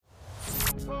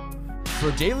For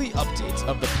daily updates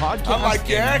of the podcast I like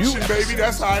the and new action, baby. episodes,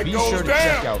 That's how it be goes sure to down.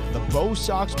 check out the Bo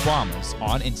Sox Bombers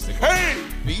on Instagram. Hey,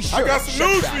 Be sure I got to some check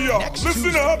news back for y'all. next Listen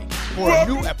Tuesday up. for a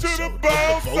Welcome new to episode the of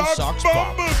Bo the Bo Sox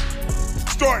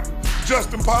Bombers. Starting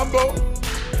Justin Pombo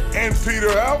and Peter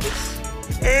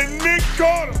Alvis and Nick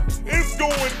Carter. It's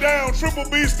going down. Triple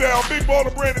B style. Big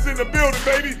Baller Brand is in the building,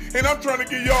 baby. And I'm trying to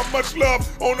give y'all much love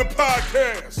on the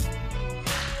podcast.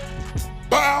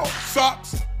 Bow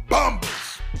Sox Bombers.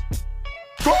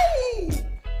 Go!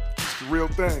 It's the real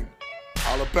thing.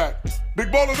 Holla back.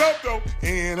 Big Baller's out, though.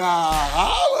 And I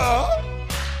holla.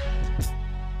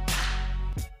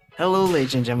 Hello,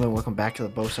 ladies and gentlemen. Welcome back to the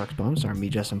Bo Sox Bombers. I'm me,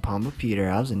 Justin Pombo, Peter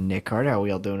Alves, and Nick Carter. How are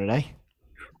we all doing today?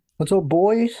 What's up,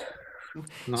 boys?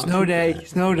 Snow day.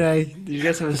 Snow day. Did you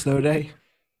guys have a snow day?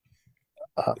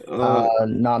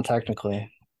 Not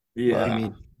technically. What do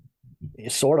you mean?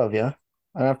 Sort of, yeah.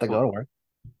 I don't have to go to work.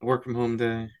 Work from home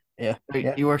day. Yeah. Wait,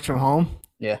 Yeah, you worked from home?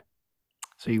 Yeah.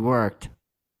 So you worked.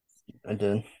 I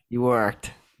did. You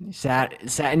worked. You sat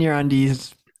in your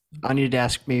undies on your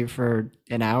desk maybe for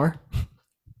an hour?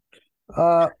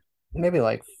 Maybe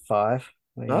like 5.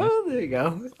 Maybe Oh, there you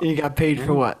go. You got paid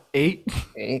for what? 8?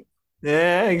 8.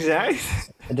 Yeah, exactly.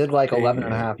 I did like 11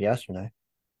 and a half yesterday.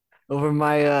 Over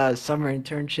my summer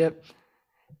internship,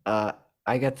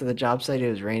 I got to the job site. It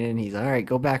was raining. He's all right,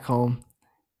 go back home.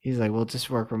 He's like, we'll just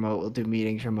work remote. We'll do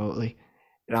meetings remotely.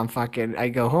 And I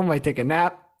go home, I take a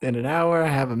nap. In an hour, I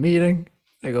have a meeting.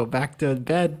 I go back to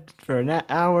bed for an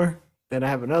hour. Then I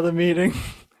have another meeting.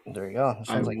 There you go. That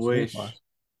sounds like wish. sleep.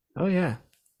 Oh, yeah.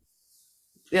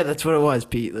 Yeah, that's what it was,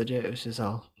 Pete. Legit. It was just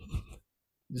all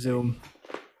Zoom.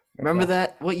 Remember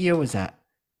that? What year was that?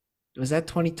 Was that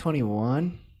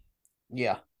 2021?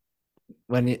 Yeah.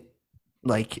 When it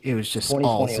was just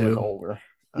all 2020 was Zoom. over.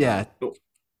 Yeah.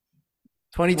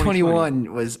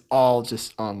 2021 was all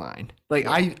just online. Like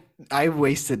I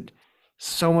wasted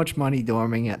so much money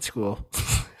dorming at school.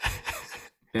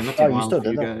 Damn, that's Oh, a you while still for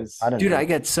you did that? guys. I didn't Dude, know. I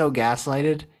get so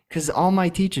gaslighted because all my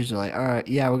teachers are like, all right,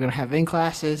 yeah, we're gonna have in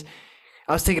classes.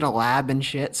 I was taking a lab and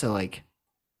shit, so like,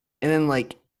 and then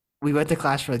like we went to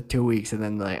class for like 2 weeks, and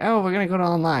then like, oh, we're gonna go to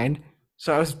online.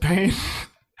 So I was paying.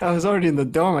 I was already in the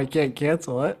dorm. I can't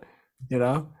cancel it. You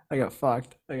know, I got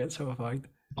fucked. I got so fucked.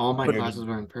 All my But- classes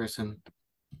were in person.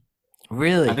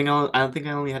 Really? I think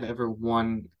I only had ever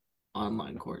one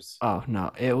online course. Oh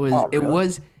no, it was Oh, it really?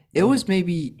 was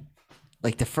they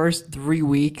like the first 3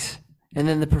 weeks, and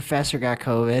then the professor got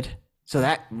COVID, so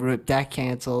that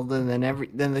canceled, and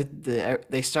then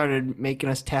they started making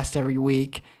us test every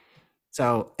week,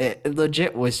 so it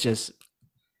legit was just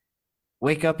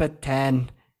wake up at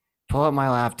 10, pull up my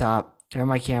laptop, turn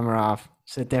my camera off,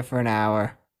 sit there for an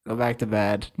hour, go back to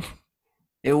bed.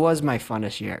 It was my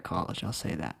funnest year at college, I'll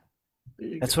say that.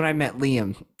 That's when I met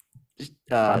Liam.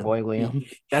 My boy Liam.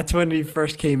 That's when he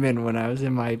first came in when I was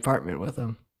in my apartment with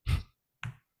him.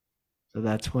 So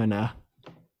that's when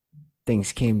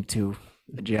things came to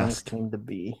adjust. Came to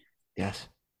be. Yes.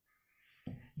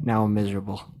 Now I'm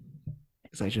miserable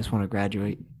because I just want to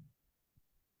graduate.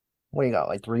 What you got,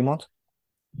 like 3 months?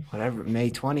 Whatever,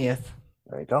 May 20th.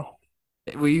 There you go.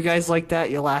 Were you guys like that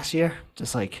your last year?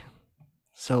 Just like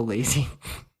so lazy.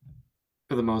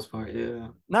 For the most part, yeah.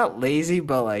 Not lazy,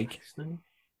 but like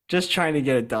just trying to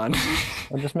get it done.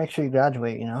 Well, just make sure you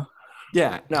graduate, you know?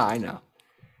 Yeah, no, I know.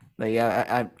 Like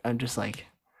I'm just like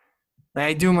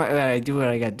I do what I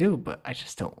gotta do, but I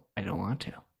don't want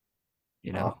to.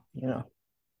 You know, Well, you know.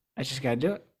 I just gotta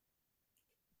do it.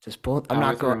 Just pull. I'm Power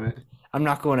not going. through it. I'm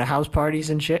not going to house parties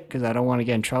and shit because I don't want to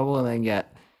get in trouble and then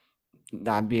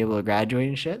not be able to graduate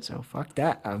and shit. So fuck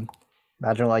that.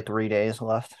 Imagine like 3 days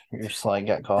left. You're just like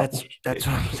get caught. That's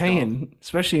what I'm saying.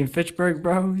 Especially in Fitchburg,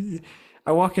 bro.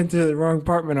 I walk into the wrong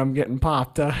apartment, I'm getting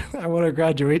popped. I want to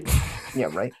graduate. Yeah,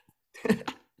 right.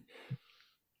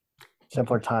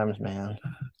 Simpler times, man.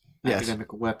 Yes.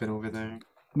 Academic weapon over there.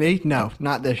 Me? No,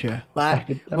 not this year.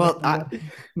 Academic Well, weapon.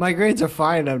 my grades are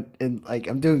fine.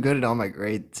 I'm doing good at all my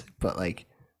grades, but like,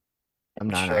 I'm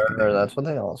not. Sure, academic. that's what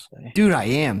they all say. Dude, I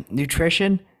am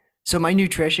nutrition. So my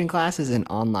nutrition class is an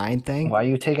online thing. Why are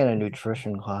you taking a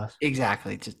nutrition class?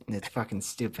 Exactly. It's fucking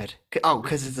stupid. Oh,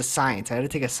 because it's a science. I had to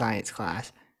take a science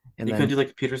class, and You then couldn't do like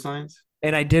computer science?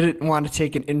 and I didn't want to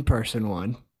take an in-person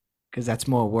one because that's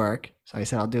more work. So I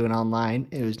said I'll do it online.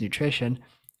 It was nutrition.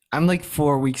 I'm like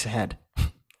 4 weeks ahead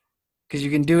because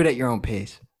you can do it at your own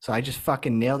pace. So I just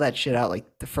fucking nailed that shit out like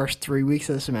the first 3 weeks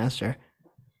of the semester.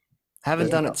 Haven't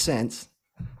Yeah. done it since.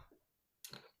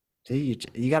 See,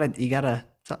 you gotta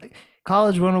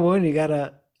college 101. You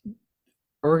gotta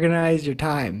organize your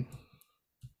time.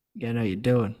 You gotta know what you're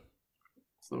doing.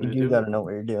 That's what You we're do doing. got to know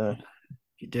what you're doing.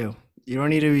 You do. You don't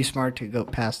need to be smart to go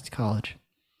past college.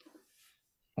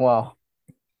 Well,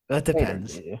 That later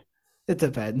depends. you do. It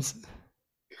depends.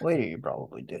 Later you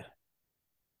probably do.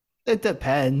 It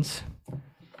depends.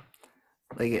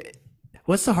 Like,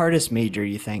 what's the hardest major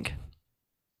you think?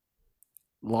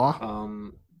 Law?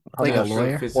 Like a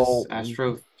lawyer? Well,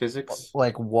 Astrophysics.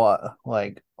 Like what?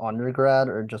 Like undergrad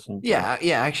or just in Yeah,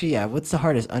 actually, yeah. What's the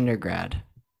hardest undergrad?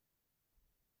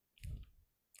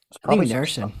 It's I think some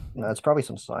nursing. sci- No, it's probably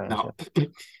some science. No. yeah.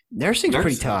 Nursing's pretty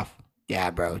Nursing? tough. Yeah,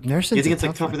 bro. Do Nursing's you think a it's like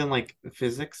tough tougher one. than like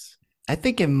physics? I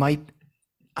think it might.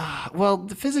 Well,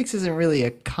 the physics isn't really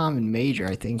a common major.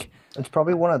 I think. It's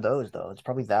probably one of those though. It's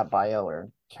probably that bio or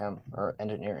chem or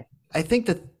engineering. I think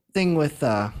the thing with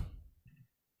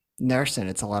nursing,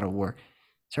 it's a lot of work.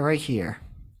 So right here,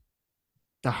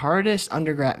 the hardest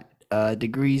undergrad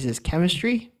degrees is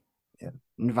chemistry, Yeah.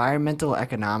 environmental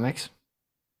economics,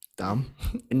 dumb,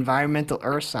 environmental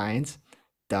earth science,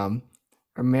 dumb,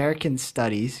 American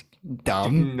studies,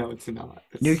 dumb, No, it's not.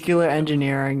 It's- nuclear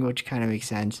engineering, which kind of makes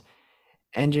sense,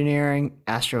 engineering,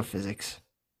 astrophysics,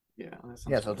 Yeah. that sounds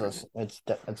Yeah, so right.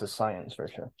 it's a science for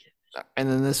sure. and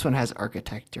then this one has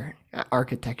architecture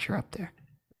up there.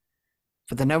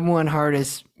 But the number one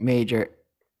hardest major,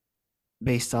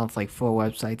 based off like 4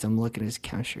 websites I'm looking, is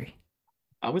chemistry.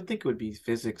 I would think it would be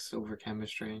physics over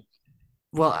chemistry.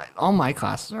 Well, all my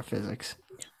classes are physics.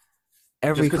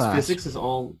 Every Just because class. physics is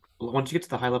all. Once you get to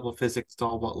the high level of physics, it's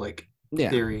all about like Yeah.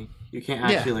 theory. You can't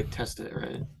Yeah. actually like test it,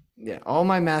 right? Yeah, all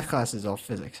my math classes all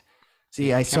physics.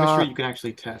 See, I Chemistry saw you can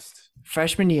actually test.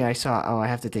 freshman year, I saw, oh, I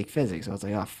have to take physics. I was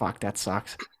like, oh, fuck, that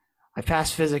sucks. I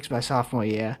passed physics my sophomore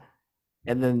year.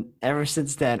 And then ever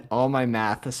since then, all my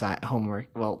math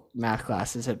math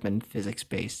classes have been physics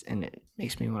based, and it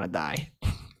makes me want to die.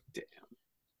 Damn.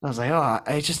 I was like, oh,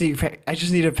 I just need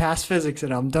to pass physics,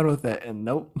 and I'm done with it. And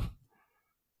nope,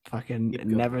 fucking Keep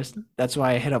never. That's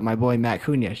why I hit up my boy Matt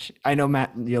Cunha. I know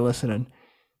Matt, you're listening.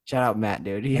 Shout out Matt,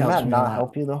 dude. He Can helps that me a not lot.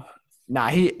 help you though? Nah,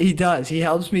 he does. He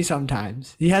helps me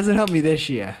sometimes. He hasn't helped me this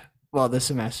year. Well, this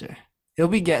semester. He'll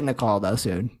be getting the call though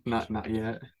soon. Not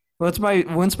yet. Once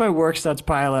my work starts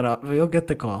piling up, he'll get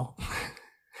the call.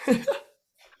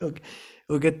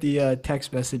 he'll get the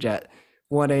text message at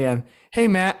 1 a.m. Hey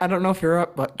Matt, I don't know if you're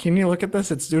up, but can you look at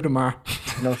this? It's due tomorrow.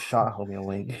 No shot he'll be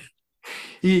awake.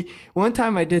 One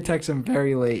time I did text him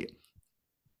very late,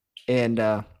 and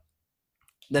the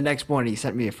next morning he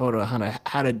sent me a photo of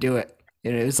how to do it,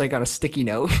 and it was like on a sticky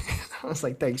note. I was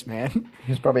like, thanks, man.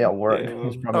 He's probably at work. Yeah.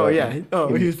 He's probably Oh like, yeah.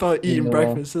 Oh, he was probably eating know.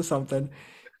 breakfast or something.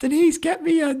 Denise, get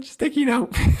me a sticky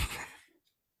note.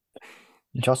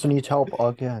 Justin needs help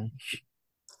again.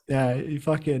 Yeah, he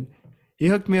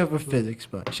hooked me up with physics,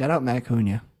 but shout out Matt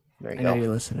Cunha. There I you know go.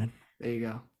 you're listening. There you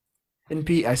go. And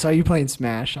Pete, I saw you playing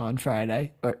Smash on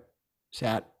Friday or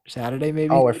Saturday maybe.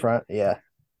 Oh, we're front. Yeah.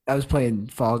 I was playing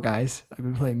Fall Guys. I've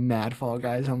been playing Mad Fall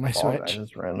Guys on my Fall Switch. Guys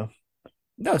is random.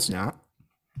 No, it's not.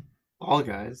 All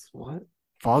guys. What?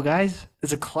 Fall Guys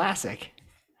is a classic.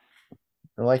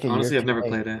 They're like a year Honestly, I've too never late.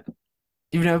 played it.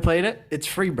 You've never played it? It's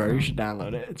free, bro. You should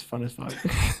download it. It's fun as fuck.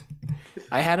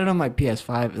 I had it on my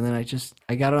PS5, and then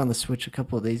I got it on the Switch a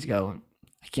couple of days ago. And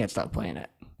I can't stop playing it.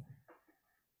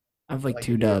 I have like Like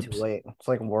 2 a year dubs. Too late. It's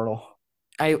like Wordle.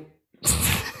 I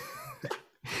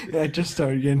I just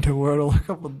started getting to Wordle a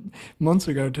couple months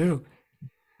ago too.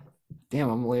 Damn,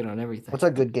 I'm late on everything. What's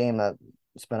a good game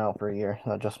that's been out for a year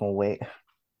that just will wait?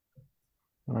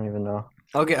 I don't even know.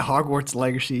 I'll get Hogwarts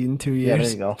Legacy in 2 Yeah, years.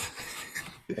 there you go.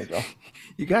 There you go.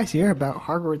 You guys hear about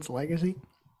Hogwarts Legacy?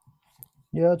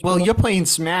 Yeah, it's Well, been- you're playing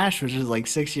Smash, which is like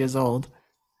 6 years old.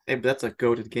 Hey, but that's a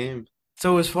goated game.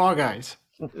 So is Fall Guys.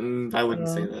 I wouldn't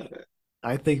say that.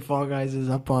 I think Fall Guys is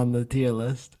up on the tier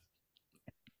list.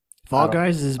 Fall don't-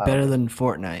 Guys is I don't better think than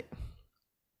Fortnite.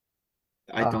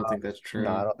 I don't think that's true.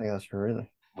 No, I don't think that's true either.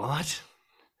 What?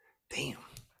 Damn.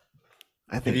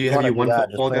 I Have think you wanna do won that,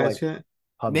 just Fall play, Guys like- yet?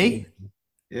 PUBG. Me?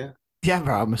 Yeah. Yeah,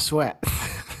 bro, I'm a sweat.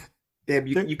 Yeah,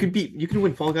 you can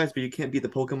win Fall Guys, but you can't beat the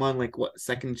Pokemon like what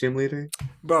second gym leader?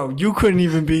 Bro, you couldn't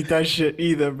even beat that shit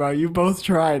either, bro. You both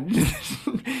tried.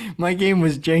 My game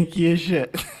was janky as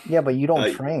shit. Yeah, but you don't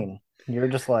I- train. You're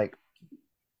just like,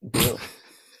 dude.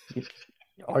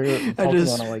 Or your I Pokemon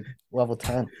just- are like level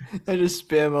 10. I just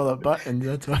spam all the buttons,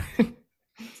 that's why.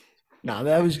 Nah,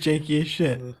 that was janky as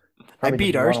shit. I Probably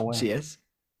beat doesn't wanna win. Arceus.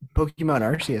 Pokemon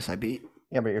Arceus, I beat.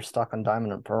 Yeah, but you're stuck on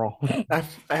Diamond and Pearl. I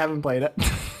haven't played it.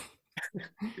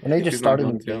 And they just She's not started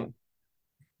going the to. game.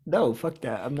 No, fuck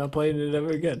that. I'm not playing it ever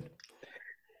again.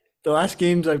 The last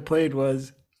games I played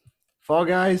was Fall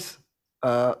Guys,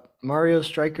 Mario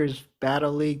Strikers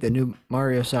Battle League, the new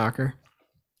Mario Soccer,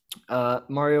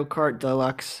 Mario Kart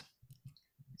Deluxe,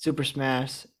 Super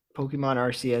Smash, Pokemon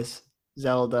Arceus,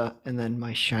 Zelda, and then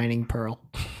my Shining Pearl.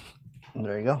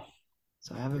 There you go.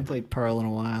 So I haven't played Pearl in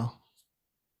a while.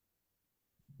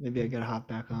 Maybe I gotta hop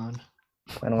back on.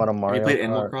 And what a Have you Mario played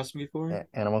Animal Kart, Crossing before?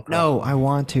 Animal Crossing. No, I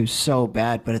want to so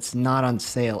bad, but it's not on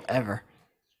sale ever.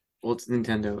 Well, it's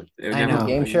Nintendo. It I never- know.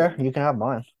 Game share? You can have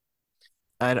mine.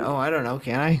 I don't know.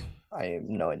 Can I? I have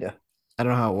no idea. I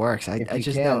don't know how it works. I If you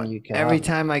just can, know you can every have it.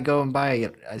 time I go and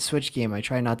buy a Switch game, I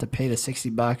try not to pay the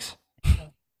 $60.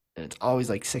 And it's always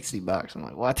like $60. I'm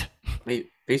like, what? Wait,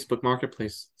 Facebook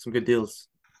Marketplace, some good deals.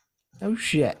 Oh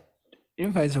shit. You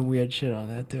can find some weird shit on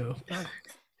that too. I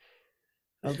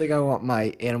don't think I want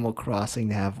my Animal Crossing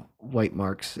to have white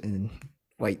marks and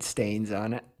white stains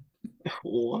on it.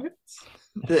 What?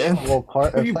 Well,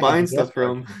 Where are you buying stuff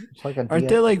from? It's like a Aren't DS.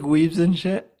 there like weebs and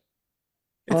shit?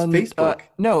 It's on, Facebook.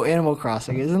 No, Animal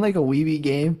Crossing isn't like a weeby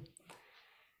game.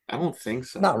 I don't think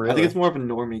so. Not I really. think it's more of a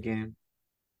normie game.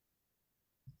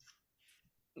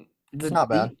 It's not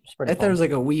bad. It's I pretty thought it fun. was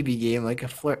like a weeby game, like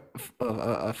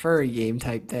a furry game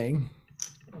type thing.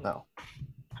 No,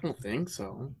 I don't think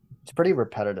so. it's pretty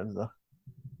repetitive though.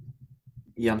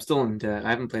 Yeah, I'm still in debt. I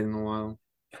haven't played in a while.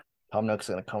 Tom Nook's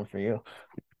gonna come for you.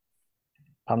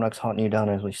 Tom Nook's hunting you down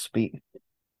as we speak.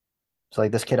 It's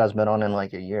like this kid has been on in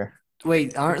like a year.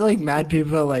 Wait, aren't like mad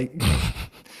people like?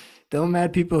 Don't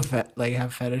mad people like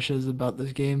have fetishes about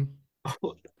this game?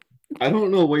 I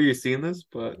don't know where you're seeing this,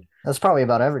 but That's probably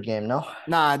about every game, no?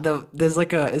 Nah, there's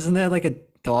like isn't there like a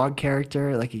dog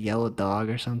character, like a yellow dog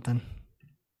or something?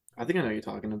 I think I know what you're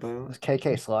talking about. It's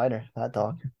KK Slider, that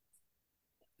dog.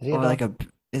 Is he a Or dog? like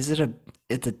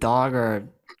it's a dog or a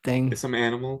thing? It's some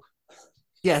animal.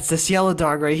 Yeah, it's this yellow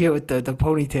dog right here with the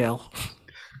ponytail.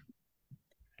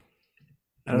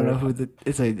 I don't know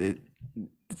who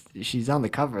she's on the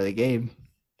cover of the game.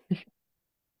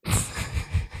 I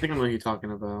think I know what you're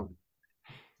talking about.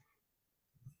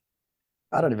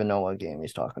 I don't even know what game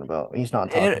he's talking about. He's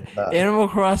not talking about that. Animal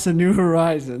Crossing New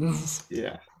Horizons.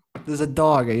 Yeah. There's a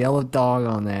yellow dog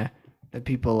on there that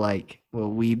people like, well,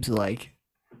 weebs like.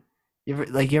 You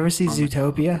ever see On the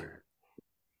Zootopia? cover.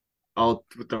 Oh,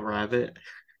 with the rabbit.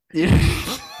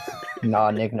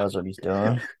 Nah, Nick knows what he's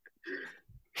doing.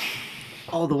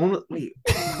 Oh, the one with, wait,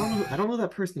 I don't know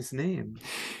that person's name.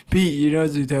 Pete, you know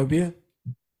Zootopia?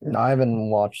 No, I haven't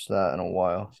watched that in a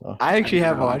while. So, I actually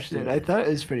have know. watched it. I thought it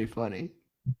was pretty funny.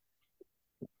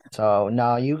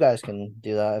 now you guys can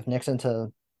do that. If Nick's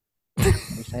into, you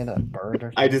say that bird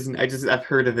or something? I've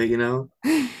heard of it, you know?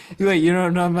 Wait, you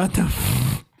don't know about the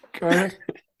Carter?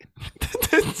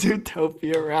 The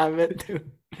Zootopia rabbit,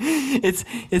 dude.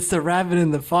 It's the rabbit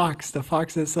and the fox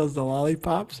that sells the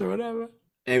lollipops or whatever.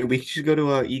 And we should go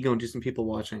to Ego and do some people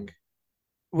watching.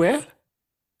 Where?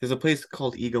 There's a place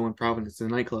called Ego in Providence, it's a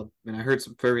nightclub, and I heard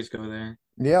some furries go there.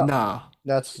 Yeah, No.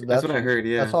 that's That's what I heard,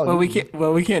 yeah. That's all. Well,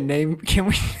 you we can't name. Can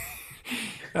we?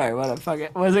 All right, what the fuck?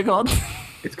 What's it called?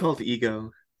 It's called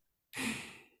Ego.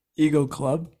 Eagle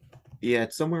Club. Yeah,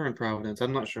 it's somewhere in Providence.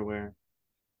 I'm not sure where.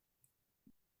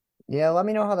 Yeah, let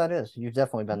me know how that is. You've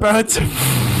definitely been Bro, there. it's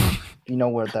You know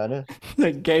where that is.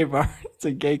 a gay bar. It's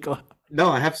a gay club. No,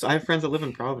 I have friends that live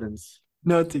in Providence.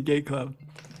 No, it's a gay club.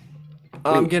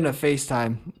 Oh, I'm getting a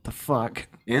FaceTime. What the fuck?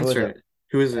 Answer it? it.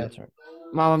 Who is it? That's right.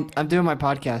 Mom, I'm doing my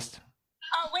podcast.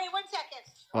 Oh, wait 1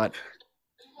 second. What?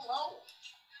 Hello?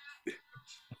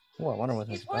 Oh, I wonder what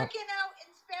He's that's about. working out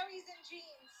in Sperry's and jeans.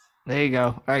 There you go.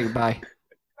 All right, bye.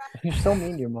 You're so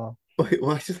mean to your mom. Wait,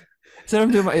 what? So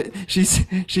I'm doing my. She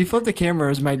flipped the camera.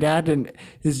 It was my dad and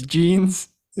his jeans,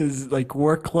 his like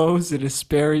work clothes, and his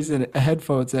Sperry's and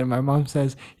headphones. And my mom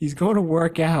says he's going to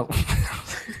work out.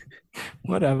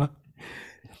 Whatever.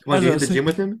 Come on, do you hit That's the what gym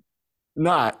with him?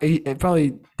 Nah, he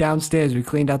probably downstairs. We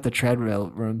cleaned out the treadmill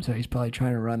room, so he's probably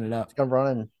trying to run it up. Go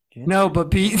running. No, but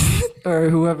Pete or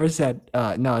whoever said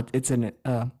no, it's in it.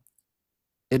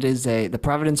 It is the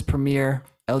Providence Premier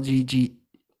LGG.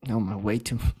 No, my way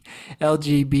too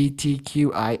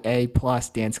LGBTQIA plus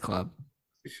dance club.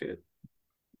 Shit.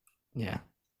 Yeah,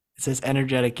 it says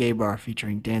energetic gay bar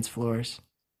featuring dance floors.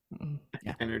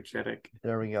 Yeah, Energetic.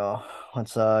 There we go.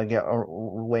 Let's get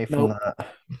away from Nope. that.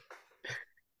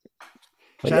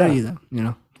 But shout out yeah, you though. You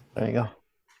know. there you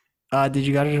go. Did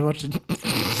you guys watch it?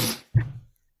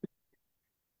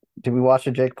 Did we watch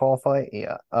the Jake Paul fight?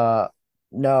 Yeah.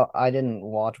 No, I didn't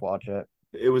watch it.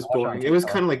 It was Watch on boring. It was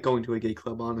TikTok. kind of like going to a gay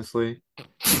club, honestly.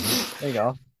 There you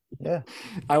go. Yeah.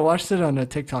 I watched it on a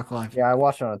TikTok live. Yeah, I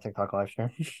watched it on a TikTok live stream.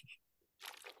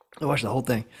 I watched the whole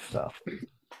thing. So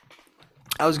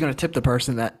I was gonna tip the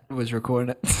person that was recording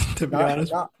it. To be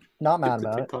honest, not mad It's a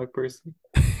about it. TikTok person.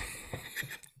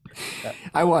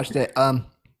 I watched it.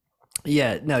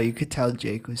 Yeah, no, you could tell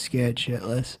Jake was scared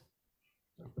shitless.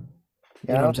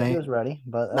 You know I what I'm don't think he saying? was ready,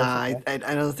 but Nah, that's okay.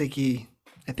 I don't think he.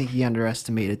 I think he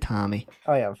underestimated Tommy.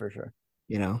 Oh yeah, for sure.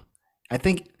 You know, I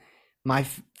think my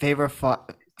favorite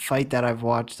fight that I've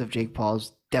watched of Jake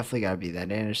Paul's definitely got to be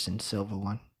that Anderson Silva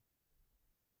one.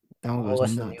 That one Well, goes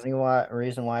listen, nuts. the only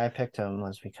reason why I picked him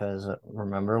was because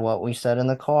remember what we said in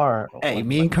the car. Hey, when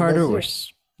me he and went to the Carter zoo? were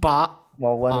spot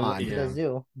Well, when we went on. to the Yeah.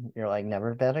 zoo, you're like,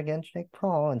 never bet against Jake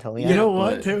Paul until he You Yeah, know had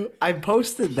what, but too? I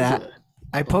posted he's that. a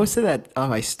I posted that on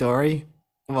my story.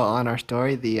 Well, on our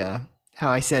story, the how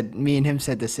I said me and him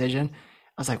said decision.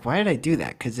 I was like, why did I do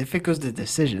that? Because if it goes to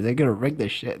decision, they're gonna rig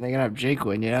this shit and they're gonna have Jake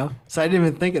win, you know. So I didn't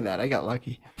even think of that. I got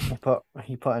lucky.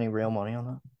 he put any real money on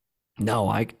that. No,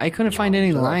 I couldn't find No,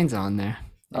 any so- lines on there.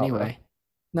 Oh, Anyway, really?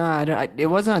 no, I don't. It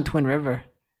wasn't on Twin River,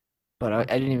 but I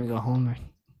didn't even go home.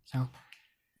 So,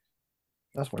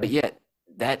 That's but weird. yet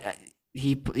that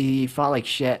he fought like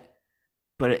shit.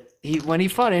 But when he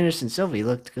fought Anderson Silva, he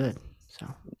looked good. So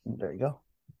There you go.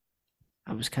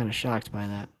 I was kind of shocked by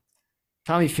that.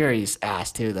 Tommy Fury's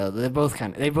ass too, though. They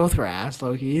both were ass,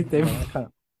 low key. They Yeah,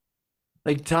 kinda-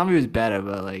 like Tommy was better,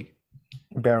 but like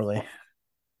barely.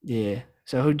 yeah.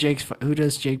 So who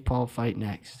does Jake Paul fight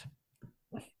next?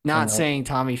 Not know. saying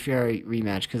Tommy Fury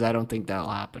rematch because I don't think that'll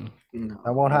happen. no,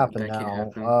 That won't happen that can't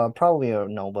now. happen. Probably a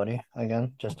nobody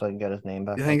again, just to get his name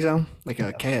back. You up. think so? Like a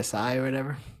Yeah. KSI or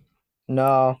whatever.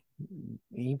 No,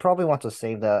 he probably wants to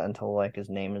save that until like his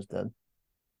name is dead.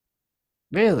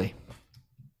 Really?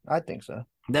 I think so.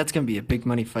 That's gonna be a big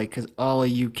money fight because all of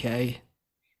UK,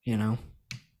 you know,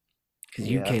 because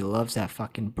Yeah. UK loves that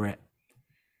fucking Brit.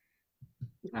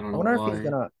 I don't I know wonder if why. he's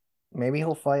gonna. Maybe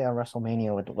he'll fight at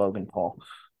WrestleMania with Logan Paul.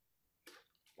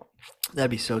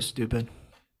 That'd be so stupid.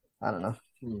 I don't know.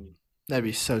 Hmm. That'd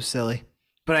be so silly.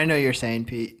 But I know you're saying,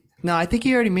 Pete. No, I think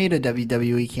he already made a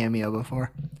WWE cameo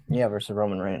before. Yeah, versus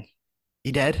Roman Reigns.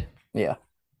 He did? Yeah.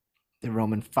 Did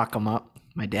Roman fuck him up?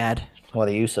 My dad? Well,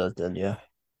 the Usos did, yeah.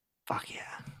 Fuck yeah.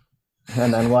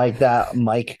 And then like that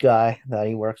Mike guy that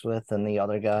he works with, and the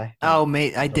other guy. Oh,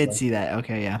 mate, I did see that.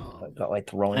 Okay, yeah. Got like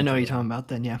thrown. I know what into you're talking about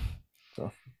then, yeah.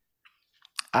 So.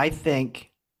 I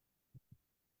think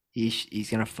he's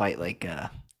gonna fight like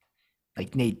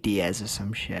Nate Diaz or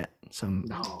some shit.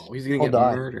 No, he's gonna He'll get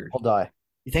die. murdered. He'll die.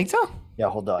 You think so? Yeah,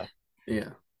 he'll die. Yeah.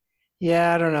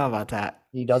 Yeah, I don't know about that.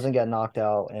 He doesn't get knocked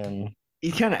out, and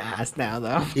He's kind of ass now,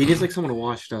 though. He needs like someone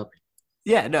washed up.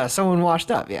 Yeah, no, someone washed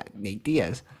up. Yeah, Nate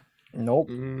Diaz. nope.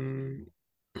 Mm,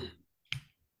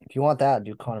 If you want that,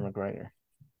 do Conor McGregor.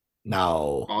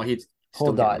 No, oh, he'd He'll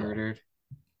still die, get though. murdered.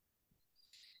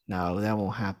 no, that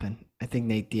won't happen. I think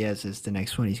Nate Diaz is the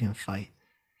next one he's gonna fight.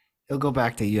 He'll go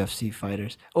back to UFC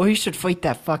fighters. Oh, he should fight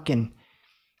that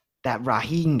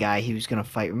Rahim guy he was gonna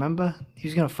fight. Remember? He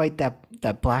was gonna fight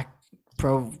that black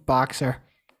pro boxer.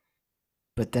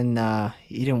 But then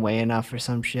he didn't weigh enough or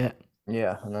some shit.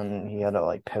 Yeah, and then he had to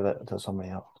like pivot to somebody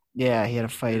else. Yeah, he had to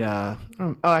fight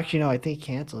actually no, I think he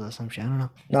canceled or some shit. I don't know.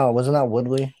 No, wasn't that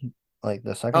Woodley? Like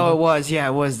the second Oh, it one? was, yeah,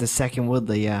 it was the second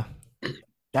Woodley, yeah.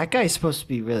 That guy's supposed to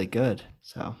be really good.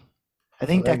 So I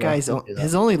think there that you go. guy's We'll do that.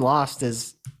 his only loss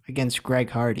is against Greg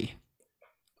Hardy.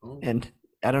 Oh. And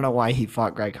I don't know why he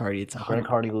fought Greg Hardy. It's Greg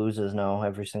Hardy loses now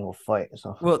every single fight.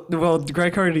 So well,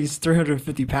 Greg Hardy's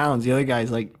 350 pounds. The other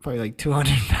guy's like probably like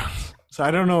 200 pounds. So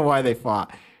I don't know why they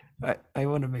fought. I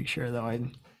want to make sure though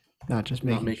I'm not just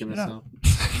Not making making shit this up. up.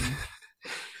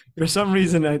 For some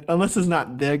reason, unless it's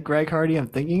not the Greg Hardy I'm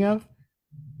thinking of.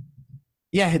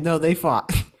 Yeah, no, they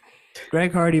fought.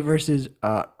 Greg Hardy versus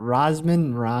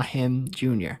Rosman Rahim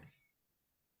Jr.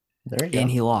 there you go. And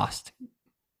he lost.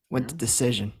 Went to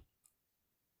decision.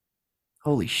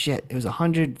 Holy shit. It was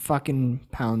 100 fucking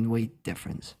pound weight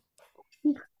difference.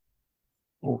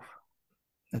 Oof.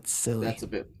 That's silly. That's a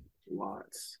bit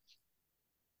lots.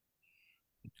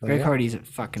 So, Greg yeah, Hardy's a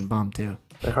fucking bum too.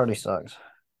 Greg Hardy sucks.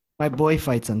 My boy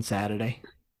fights on Saturday.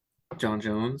 John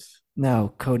Jones.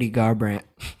 No, Cody Garbrandt.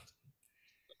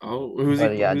 Oh, who's he?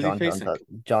 But yeah, who's John he Jones. facing?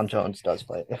 John Jones does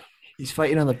fight. He's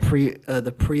fighting on the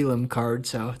prelim card,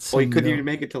 so it's Oh, he some couldn't no- even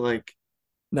make it to like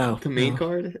no the main no.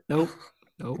 card. Nope.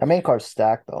 Nope. Our main card's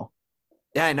stacked though.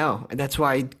 Yeah, I know. And that's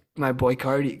why my boy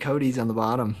Cody's on the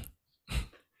bottom.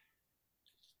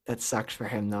 That sucks for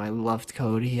him though. I loved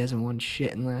Cody. He hasn't won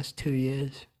shit in the last 2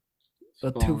 years.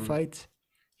 But two Fallen. fights.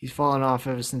 He's fallen off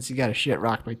ever since he got a shit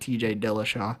rocked by TJ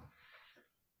Dillashaw.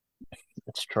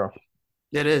 It's true.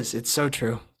 It is. It's so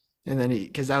true. And then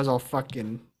because that was all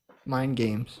fucking mind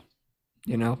games,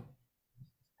 you know?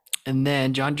 And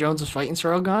then John Jones was fighting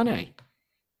Cyril Gane.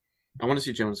 I want to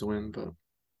see Jones win, but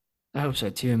I hope so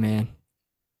too, man.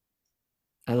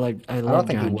 I I love don't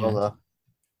think he John will Jones. though.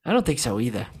 I don't think so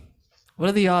either. What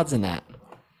are the odds in that?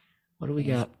 What do we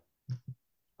got?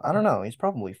 I don't know. He's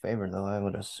probably favored though. I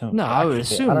would assume. No, I would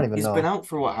Actually, I don't assume even He's know. been out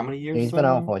for what? How many years? He's been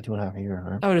out for like 2.5 years,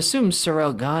 right? I would assume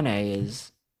Cyril Gane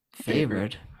is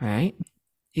favored, right?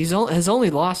 His only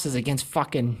loss is against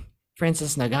fucking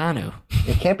Francis Ngannou.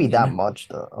 It can't be that know? much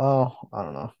though. Oh, I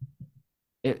don't know.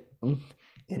 It,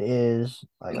 It is.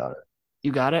 I got it.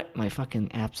 you got it? My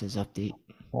fucking app says update.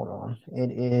 Hold on.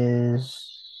 It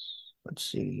is. Let's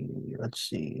see. Let's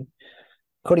see.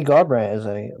 Cody Garbrandt is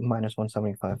a minus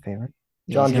 175 favorite.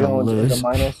 Yeah, he's John gonna Jones is lose. a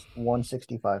minus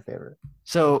 165 favorite.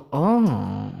 So,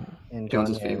 And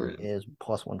Jones' Gagne favorite. is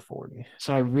plus 140.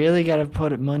 so I really gotta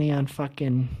put money on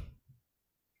fucking.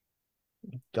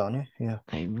 Gagne? Yeah.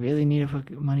 I really need to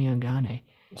put money on Gane.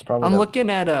 It's probably I'm the- looking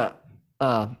at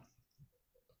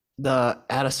the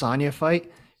Adesanya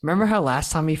fight. Remember how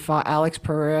last time he fought Alex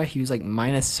Pereira, he was like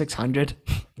minus 600.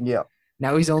 Yeah.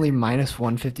 Now he's only minus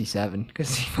 157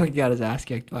 because he fucking got his ass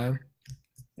kicked by him.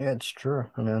 Yeah, it's true.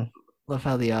 I mean, Love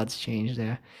how the odds change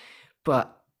there.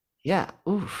 But yeah,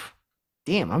 oof.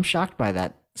 Damn, I'm shocked by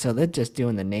that. So they're just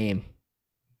doing the name.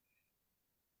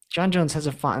 John Jones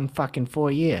hasn't fought in fucking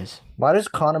 4 years. why does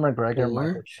Conor McGregor and Four?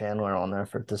 Michael Chandler on there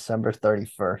for December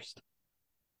 31st?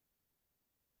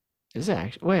 Is it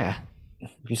actually? Where?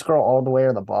 If you scroll all the way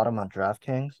to the bottom on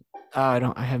DraftKings, Oh, I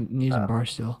don't. I haven't used Oh.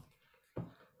 Barstool.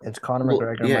 it's Conor Well,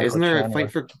 McGregor. yeah, Michael isn't there Chandler. a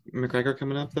fight for McGregor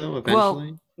coming up though? Well,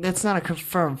 Eventually. that's not a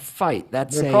confirmed fight.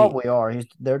 That's They a. probably are.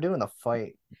 They're doing a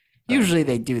fight. Usually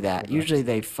they do that. Yeah. Usually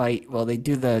they fight. Well, they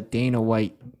do the Dana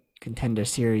White Contender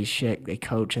Series shit. They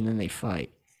coach and then they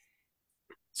fight.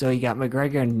 So you got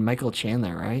McGregor and Michael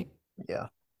Chandler, right? Yeah.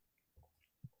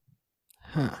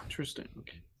 Huh. Interesting.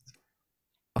 Okay.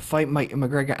 A fight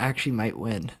McGregor actually might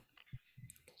win.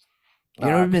 You Uh,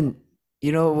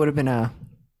 know, it would have been a.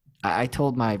 I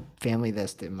told my family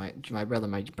this, that my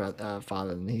brother,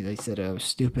 father, and they said it was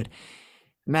stupid.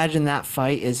 Imagine that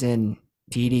fight is in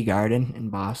TD Garden in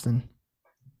Boston.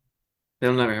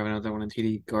 They'll never have another one in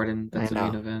TD Garden. I That's the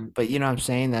main know. event. But you know what I'm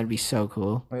saying? That'd be so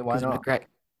cool. Wait, why not?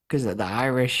 Because of the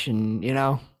Irish and,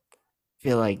 I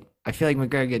feel like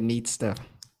McGregor needs to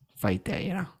fight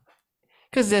there,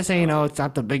 Because it's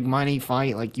not the big money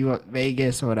fight like you at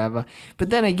Vegas or whatever. But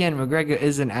then again, McGregor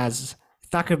isn't as,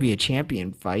 it's not going to be a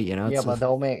champion fight, Yeah, it's but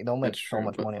they'll make That's so true,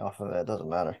 much but- money off of it. It doesn't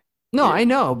matter. No, Yeah. I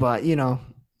know, but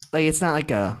like it's not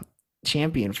like a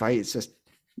champion fight. It's just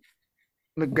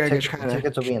McGregor's kind of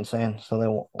Tickets will be insane, so they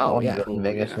won't Oh, won't yeah. do it in Oh,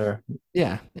 Vegas yeah. or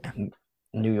yeah.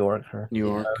 New York or New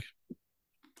York.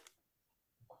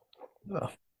 Oh,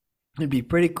 It'd be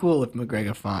pretty cool if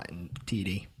McGregor fought in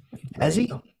TD. Has there he?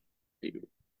 you go.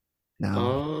 No,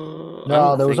 I No,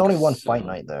 don't there was think only one so. fight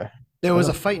night there. there was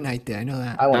a fight night there. I know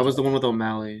that. I went That to was the one with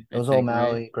O'Malley. It was I think, right?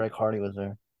 O'Malley. Greg Hardy was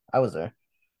there. I was there.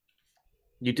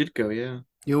 You did go, yeah.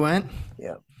 You went?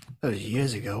 Yeah. That was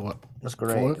years ago. What? That's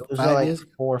great. 4, It was 5 like years?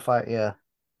 4 or 5. Yeah,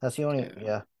 that's the only.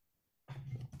 Yeah. Yeah,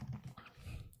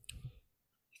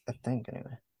 I think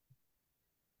anyway.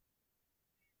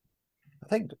 I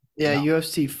think. Yeah, No.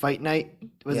 UFC fight night.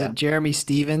 Was Yeah. it Jeremy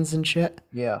Stevens and shit?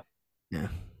 Yeah. Yeah.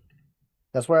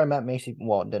 That's where I met Macy.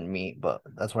 Well, didn't meet, but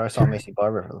that's where I saw Macy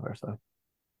Barber for the first time.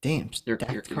 Damn, Your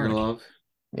stacked your card. love.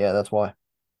 Yeah, that's why.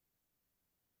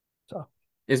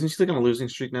 Isn't she like on a losing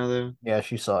streak now though? Yeah,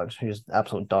 she sucks. She's an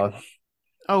absolute dog.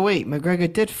 Oh wait,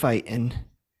 McGregor did fight in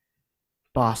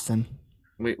Boston.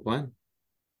 Wait, what?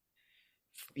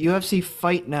 UFC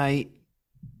fight night,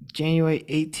 January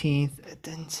 18th. It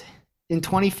didn't say. In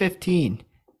 2015,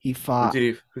 he fought Who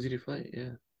did he fight?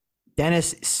 Yeah.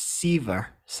 Dennis Siver.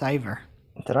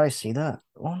 Did I see that?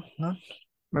 Oh, no.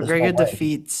 There's no McGregor way.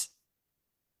 defeats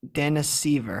Dennis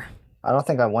Siver. I don't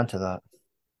think I went to that.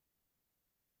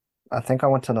 I think I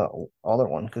went to the other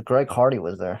one because Greg Hardy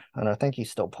was there, and I think he's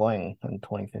still playing in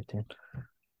 2015.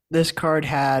 This card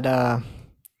had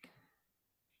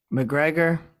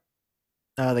McGregor,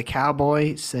 the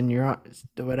Cowboy, Senor,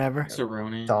 whatever,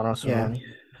 Cerrone. Dono Yeah. Cerrone.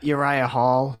 Uriah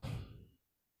Hall.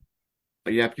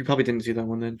 But yeah, you probably didn't see that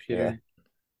one then, Peter.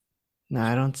 No,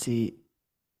 I don't see.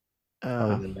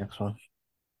 Probably the next one.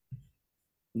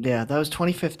 Yeah, that was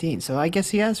 2015. So I guess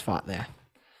he has fought there.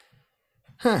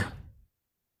 Huh.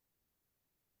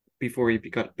 Before he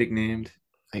got big named.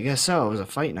 I guess so. It was a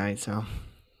fight night, so.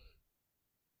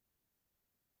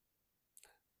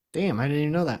 Damn, I didn't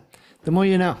even know that. The more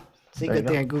you know. See, There you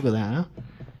good thing go. I Googled that, huh?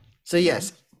 So,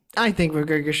 yes, I think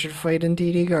McGregor should fight in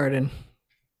TD Garden.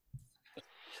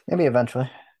 Maybe eventually.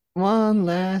 One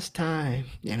last time.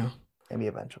 Maybe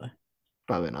eventually.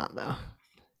 Probably not, though.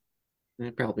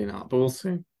 Probably not, but we'll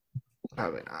see.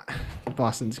 Probably not.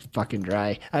 Boston's fucking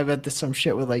dry. I bet there's some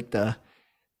shit with, like, the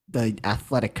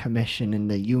athletic commission and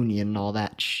the union and all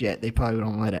that shit. They probably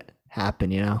don't let it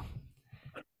happen,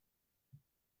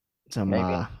 some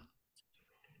Maybe.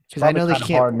 because I know they Hard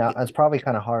can't. now. It's probably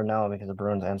kind of hard now because the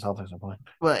Bruins and Celtics are playing.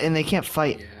 Well, and they can't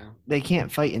fight. Yeah. They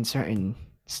can't fight in certain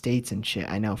states and shit.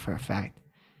 I know for a fact.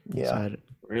 Yeah. So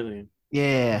Really?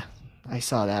 yeah, I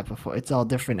saw that before. It's all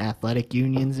different athletic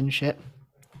unions and shit.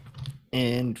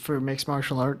 And for mixed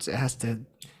martial arts, it has to.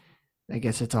 I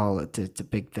guess it's a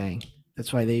big thing.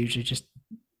 That's why they usually just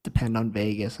depend on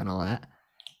Vegas and all that,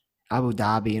 Abu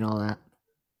Dhabi and all that.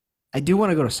 I do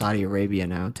want to go to Saudi Arabia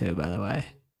now too, by the way.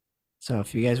 So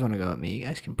if you guys want to go with me, you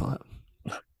guys can pull up.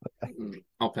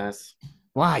 I'll pass.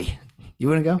 Why? You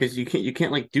want to go? Because you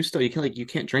can't like do stuff. You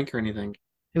can't drink or anything.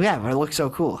 Yeah, but it looks so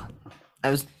cool. I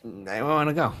want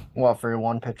to go. Well, for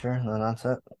one picture, and then that's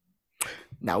it.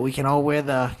 Now we can all wear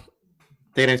the.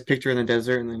 Take a nice picture in the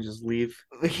desert and then just leave.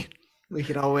 We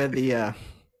can all wear the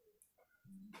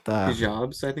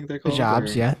Hijabs, I think they're called.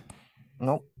 hijabs. or- Yeah.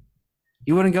 Nope.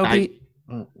 You want to go, I- Pete?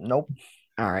 Nope.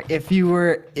 All right. If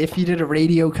you did a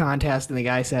radio contest and the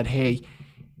guy said, "Hey,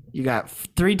 you got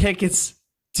 3 tickets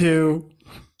to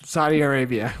Saudi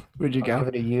Arabia," would you I'll give go?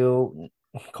 it to you,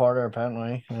 Carter,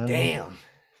 apparently. And Damn.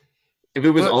 If it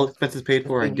was What- all expenses paid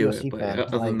for, I'd Big do UFC it. But fan, other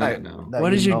than like- that, no. that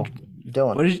What you is your- know,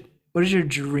 Dylan. What is your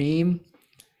dream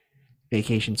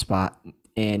vacation spot,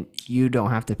 and you don't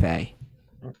have to pay?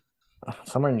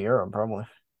 Somewhere in Europe, probably.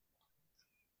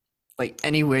 Like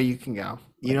anywhere you can go,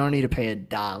 you don't need to pay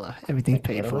 $1. Everything's Like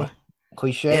paid Italy? for.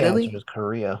 Cliche Italy? answer is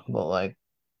Korea, but like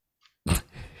That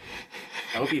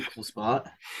would be a cool spot.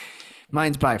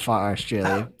 Mine's by far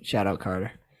Australia. Shout out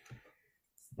Carter.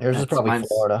 yours is That's- probably mine's-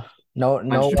 Florida.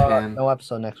 No, Japan. no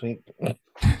episode next week.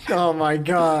 Oh my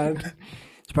god.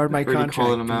 It's part of my Already contract.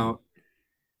 calling them out.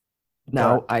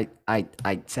 No, I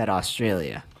said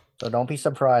Australia. So don't be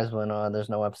surprised when there's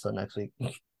no episode next week.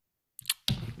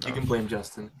 You can blame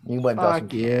Justin. You blame Fuck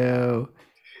Justin. you.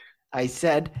 I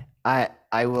said I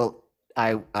will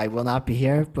not be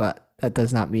here, but that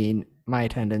does not mean my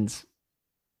attendance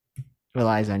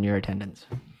relies on your attendance.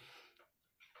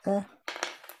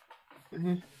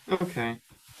 Okay.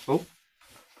 Oh,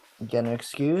 Get an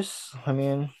excuse. I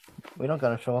mean, we don't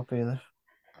gotta show up either.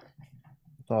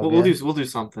 It's all we'll good. do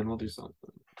something. We'll do something.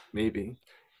 Maybe.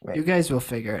 Right. You guys will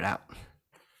figure it out.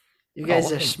 You Oh,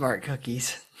 guys are okay. smart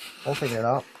cookies. We'll figure it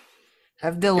out.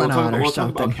 Have Yeah, Dylan on or we'll talk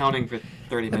about something. accounting for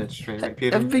 30 minutes straight, right,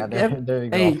 Peter? Every- Yeah, there you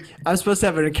go. Hey, I was supposed to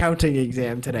have an accounting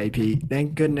exam today, Pete.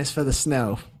 Thank goodness for the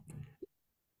snow.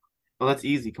 Well, that's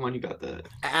easy. Come on, you got that.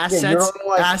 Assets on,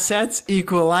 like- assets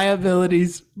equal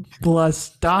liabilities plus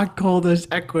stockholders'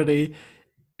 equity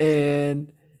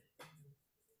and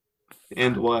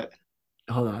And what?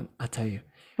 hold on, I'll tell you.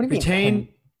 What do you mean? Retain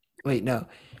wait, no.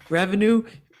 Revenue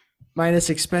minus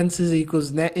expenses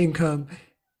equals net income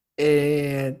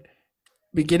and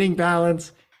beginning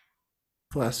balance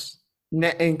plus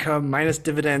net income minus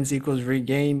dividends equals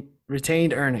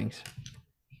retained earnings.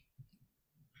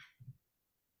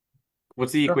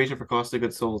 What's the equation for cost of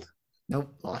goods sold?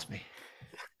 Nope, lost me.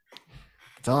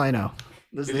 That's all I know.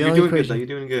 Those are the You're only doing good, though. equations.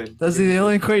 You're doing good. Those are the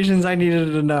only equations I needed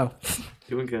to know.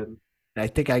 Doing good. I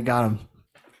think I got them.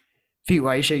 Pete,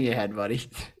 why are you shaking your head, buddy?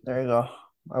 There you go.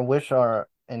 I wish our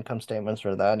income statements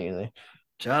were that easy,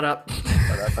 Shut up.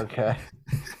 but that's okay.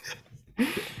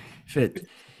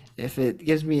 If it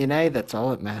gives me an A, that's all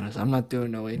that matters. I'm not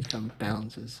doing no income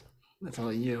balances. That's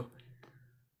all you.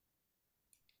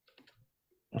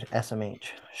 SMH.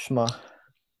 Shma.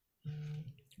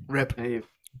 Rip. Hey,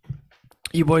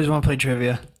 You boys want to play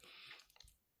trivia?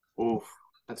 oof.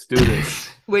 Let's do this.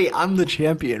 Wait, I'm the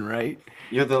champion, right?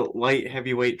 You're the light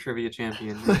heavyweight trivia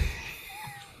champion.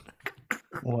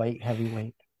 Light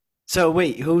heavyweight. So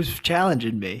wait, who's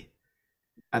challenging me?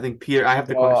 I think Peter. I have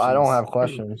the Well, questions. I don't have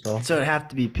questions, so So it'd have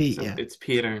to be Pete, So yeah. It's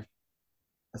Peter.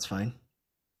 That's fine.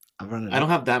 I'll run it. I don't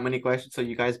have that many questions, so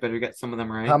you guys better get some of them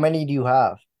right. how many do you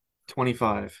have?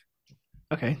 25.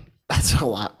 Okay. That's a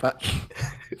lot, but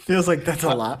feels like that's a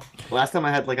lot. Last time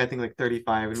I had I think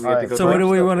 35, and we had Alright, to go. So what do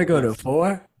through- we want to go to?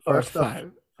 4 or First of-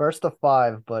 5? First to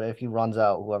 5, but if he runs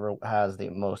out, whoever has the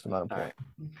most amount of All points.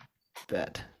 right.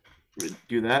 Bet.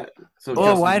 do that? So Oh,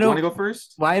 Justin, why do you want to don't- go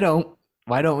first? Why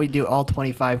don't we do all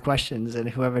 25 questions and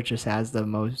whoever just has the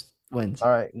most wins? All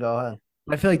right, go ahead.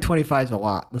 I feel like 25 is a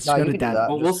lot. Let's No, go you to can do that. that.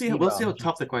 Well, just we'll see. speed We'll see how round.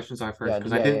 tough the questions are first, Yeah,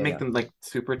 because I yeah, didn't yeah, make yeah. them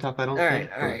super tough. I don't All think.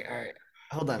 right, all right, all right.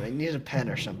 Hold on. I need a pen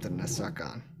or something to suck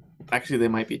on. Actually, they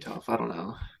might be tough. I don't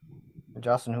know.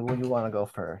 Justin, who would you want to go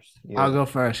first? You. I'll go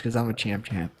first because I'm a champ.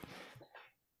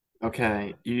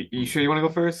 Okay, you sure you want to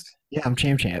go first? Yeah, I'm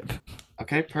champ.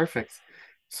 Okay, perfect.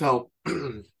 So,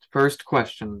 first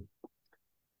question.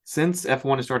 Since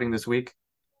F1 is starting this week,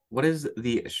 what is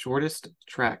the shortest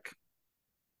track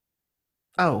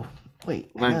Oh, wait.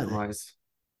 I know that. lengthwise?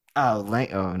 Oh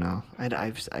no.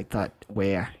 I thought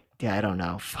where? Yeah, I don't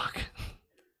know. Fuck.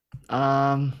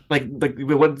 Like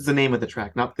what's the name of the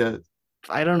track? Not the.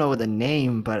 I don't know the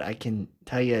name, but I can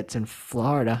tell you it's in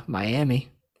Florida, Miami.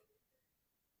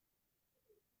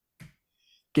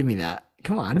 Give me that.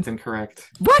 Come on. That's incorrect.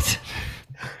 What?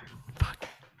 Fuck.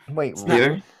 Wait, It's really? not-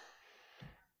 Peter?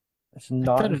 It's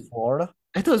not thought in it- Florida?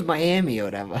 I thought it was Miami or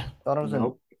whatever. I thought it was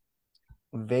Nope.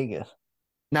 in Vegas.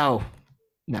 No.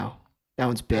 No. That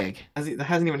one's big. That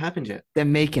hasn't even happened yet. They're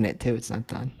making it too. It's not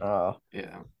done. Oh,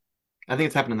 Yeah. I think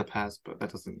it's happened in the past, but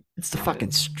that doesn't. It's the count fucking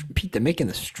it. Pete. They're making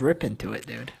the strip into it,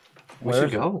 dude. We Where should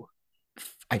is it? go.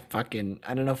 I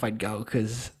don't know if I'd go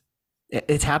because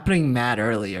it's happening mad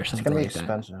early or it's something gonna be like that.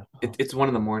 expensive. It's 1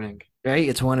 in the morning. Right?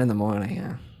 It's 1 a.m.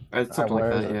 Yeah. Something like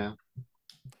where is that. it?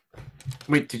 Yeah.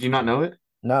 Wait, did you not know it?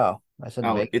 No, I said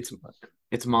Oh, Vegas.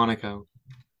 it's Monaco.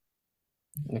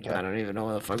 Okay. I don't even know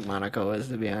where the fuck Monaco is,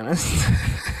 to be honest.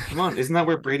 Come on, isn't that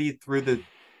where Brady threw the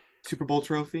Super Bowl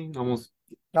trophy? Almost.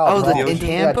 Oh, no. in ocean?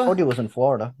 Yeah, I Tampa? told you it was in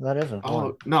Florida. That is in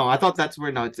Florida. Oh no, I thought that's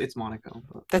where. No, it's Monaco.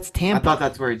 But That's I Tampa. thought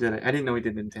that's where he did it. I didn't know he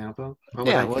did it in Tampa. Why would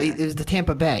Yeah, I well, care? it was the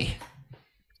Tampa Bay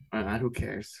Who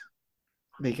cares?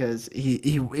 because he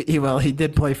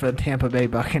did play for the Tampa Bay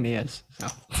Buccaneers. So.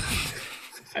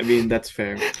 I mean, that's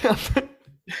fair.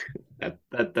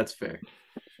 That's fair.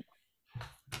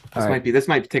 All right. This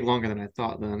might take longer than I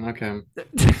thought. Then okay.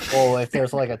 Well, if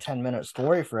there's like a 10-minute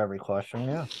story for every question,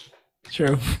 yeah.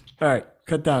 True. All right,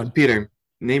 cut down. Peter,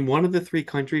 name one of the 3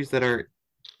 countries that are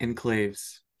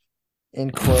enclaves.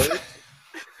 Enclave.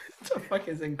 What the fuck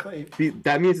is enclave? See,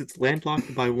 that means it's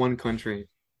landlocked by one country.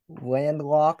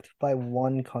 Landlocked by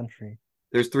one country.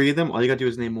 There's 3 of them. All you gotta do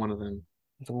is name one of them.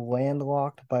 It's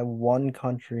landlocked by one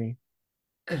country.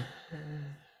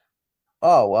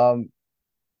 Oh,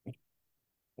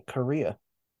 Korea.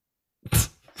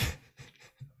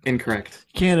 Incorrect.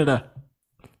 Canada.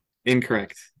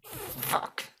 Incorrect.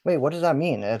 Fuck. Wait, what does that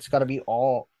mean? It's got to be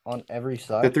all on every The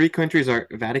side. 3 countries are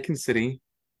Vatican City,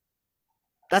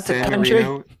 That's a San country.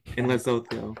 Marino, and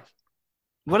Lesotho.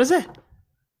 What is it?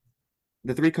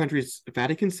 The 3 countries: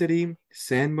 Vatican City,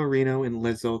 San Marino, and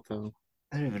Lesotho.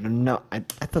 I don't even know. I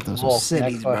thought those were Well,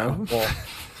 cities, next bro. question. Well,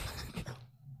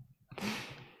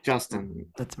 Justin,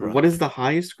 That's bro. what is the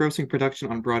highest grossing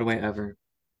production on Broadway ever?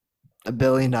 $1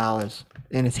 billion,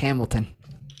 and it's Hamilton.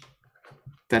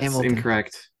 That's Hamilton.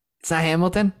 incorrect. It's not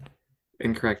Hamilton.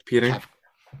 Incorrect, Peter. Cap-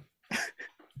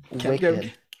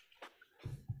 Wicked.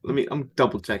 I'm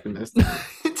double checking this.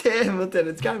 It's Hamilton.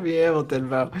 It's gotta be Hamilton,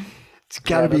 bro. It's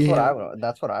Yeah, gotta be.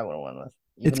 that's what I would have went with.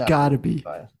 It's that gotta movie's be.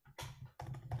 biased.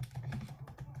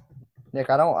 Nick,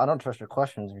 I don't trust your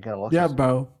questions. You're gonna look. Yeah, this-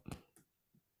 bro.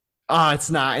 Oh, it's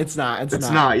not. It's not. It's It's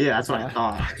not. not. Yeah, that's what I Yeah.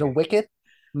 thought. Is it Wicked?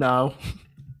 No.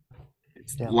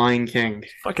 It's Yeah. Lion King.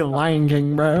 Fucking Lion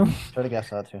King, bro. Should have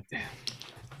guessed that too.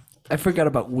 I forgot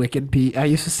about Wicked Pete. I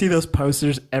used to see those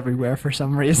posters everywhere for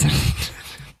some reason.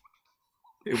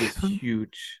 It was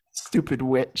huge. Stupid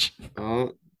witch.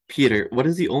 Peter, what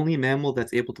is the only mammal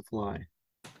that's able to fly?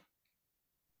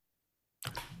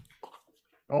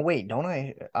 Oh wait, don't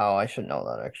I? Oh, I should know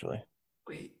that actually.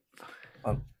 Wait.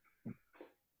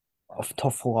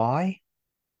 To fly?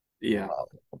 Yeah.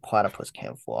 A platypus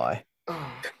can't fly.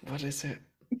 Oh, what is it?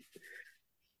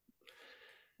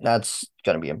 That's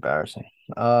gonna be embarrassing.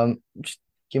 Just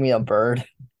give me a bird.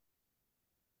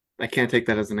 I can't take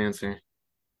that as an answer.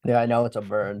 Yeah, I know it's a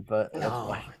bird, but that's No.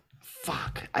 fine.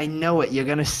 Fuck. I know it. You're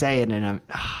gonna say it, and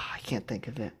I can't think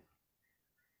of it.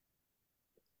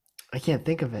 I can't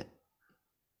think of it.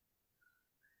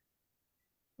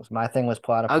 My thing was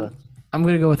platypus. I'm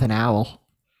gonna go with an owl.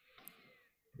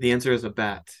 The answer is a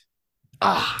bat.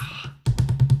 Ah.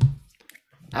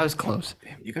 That was close.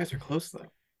 Damn, you guys are close though.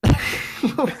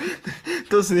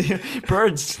 Those are the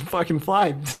birds fucking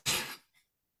fly.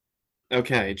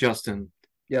 Okay, Justin.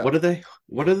 Yeah. What are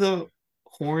the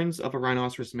horns of a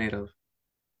rhinoceros made of?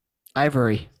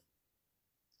 Ivory.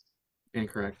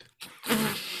 Incorrect.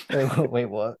 Wait,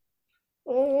 what?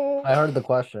 I heard the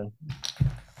question.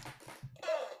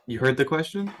 You heard the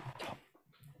question?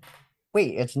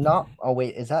 Wait, it's not. Oh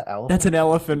wait, is that elephant? That's an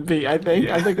elephant, Pete. I think.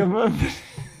 I think I'm. Well, I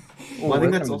we're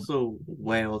think that's gonna- also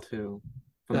whale too.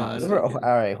 if I'm No, not it's- All mistaken.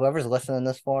 right, whoever's listening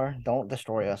this far, don't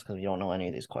destroy us because you don't know any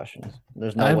of these questions.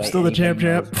 There's no I'm way still the champ,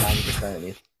 anybody champ. knows 90% of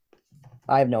these.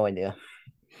 I have no idea.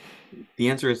 The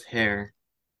answer is hair.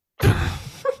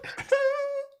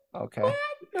 Okay.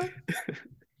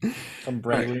 Some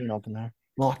Brandon open there.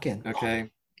 Lock in. Okay,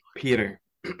 Peter.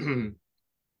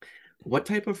 What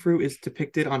type of fruit is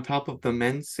depicted on top of the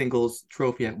men's singles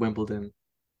trophy at Wimbledon?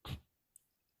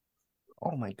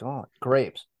 Oh my god.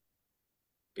 Grapes.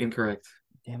 Incorrect.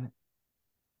 Damn it.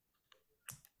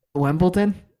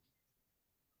 Wimbledon?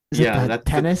 Is it Yeah, the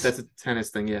tennis? that's a tennis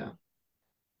thing. Yeah.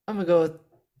 I'm gonna go with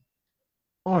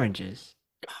oranges.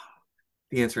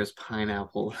 The answer is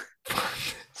pineapple.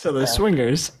 So the Yeah.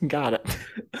 swingers got it.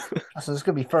 So this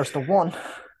could be first to one.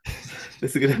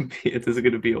 This is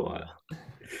gonna be a while.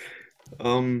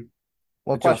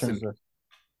 What question is this?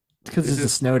 Because This it's a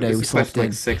is snow day. this We is slept question in.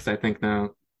 like 6, I think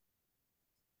now.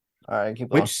 All right, keep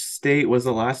going. Which state was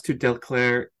the last to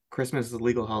declare Christmas as a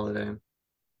legal holiday?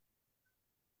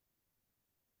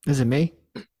 Is it me?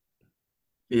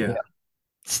 Yeah.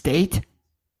 State?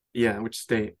 Yeah, which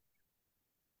state?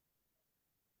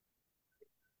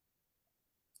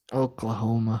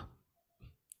 Oklahoma.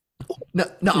 No,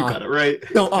 You got it right.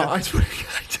 No, I swear to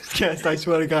God, I just guessed. I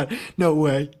swear to God. No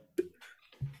way.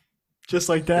 Just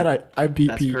like that, I beat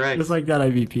That's Pete. correct. Just like that, I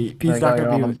beat Pete. There Pete's you go, not you're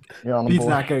gonna on be. you're on the Pete's board.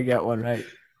 not gonna get one right.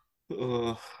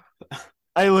 Ugh.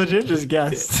 I legit just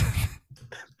guessed.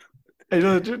 I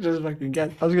legit just fucking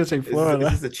guessed. I was gonna say Is Florida.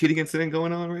 this a cheating incident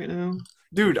going on right now?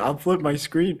 Dude, I'll flip my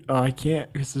screen. Oh, I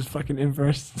can't. This is fucking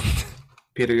inverse.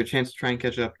 Peter, your chance to try and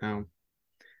catch up now.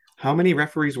 How many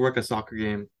referees work a soccer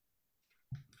game?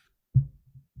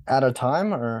 At a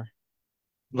time or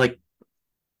Like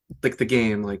the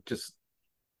game, like just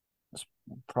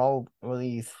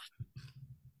probably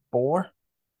 4?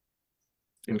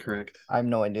 incorrect. I have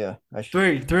no idea. I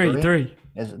should, Three.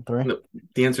 Is it 3? No,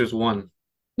 the answer is 1.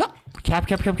 No. Cap.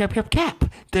 There's Google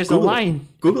a it. line.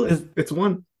 Google it. Is- It's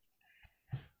 1.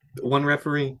 1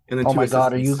 referee and then Oh 2 my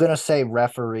God, are you assistants. gonna say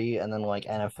referee and then like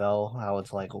NFL? How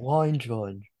it's like line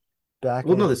judge. Back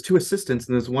Well, in no, there's 2 assistants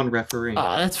and there's 1 referee.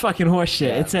 Oh, that's fucking horseshit.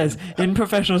 Yeah. It says in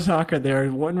professional soccer there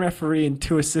are 1 referee and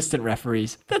 2 assistant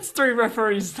referees. That's 3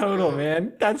 referees total,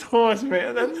 man. That's horse,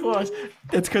 man. That's horse.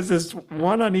 It's because there's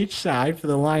 1 on each side for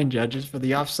the line judges for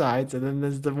the offsides, and then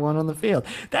there's the 1 on the field.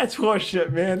 That's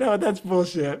horseshit, man. No, that's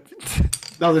bullshit.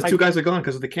 No, there's 2 guys are gone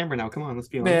because of the camera now. Come on, let's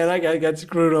be honest. Man, I got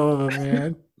screwed over,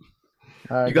 man.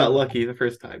 All right, You got good. lucky the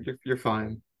first time. You're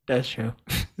fine. That's true.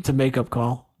 It's a makeup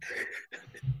call.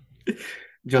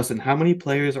 Justin, how many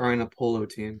players are in a polo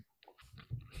team?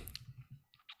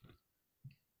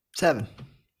 7.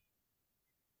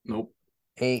 Nope.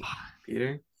 8,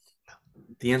 Peter?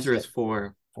 The answer is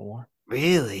 4. 4.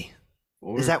 Really?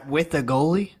 4? Is that with the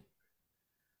goalie?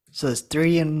 So there's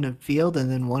 3 in the field and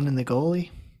then 1 in the goalie?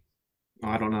 Oh,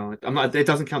 I don't know. I'm not. It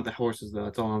doesn't count the horses though.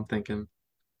 That's all I'm thinking.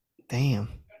 Damn.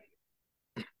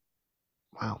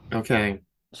 Wow. Okay.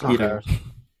 It's not Peter.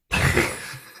 fair.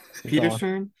 Keep Peter's going.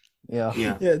 turn? Yeah.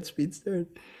 Yeah. Yeah, it's Pete's turn.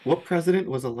 What president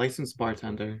was a licensed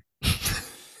bartender?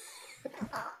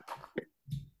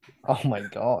 Oh my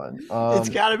God. It's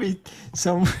gotta be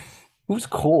some. Who's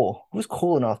cool? Who's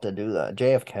cool enough to do that?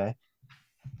 JFK.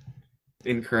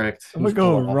 Incorrect. I'm gonna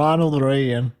go with Ronald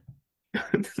Reagan.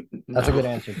 That's a good No.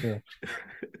 answer too.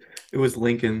 It was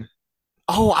Lincoln.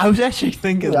 Oh, I was actually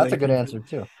thinking. That's a like- good answer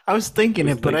too. I was thinking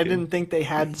It was it, but I Lincoln. didn't think they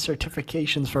had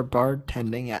certifications for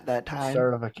bartending at that time.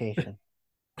 Certification.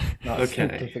 Not Okay.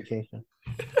 certification.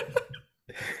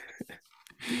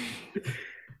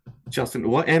 Justin,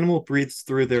 what animal breathes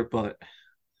through their butt?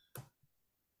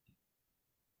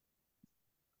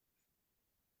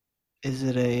 Is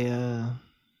it a?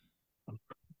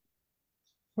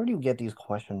 Where do you get these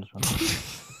questions from?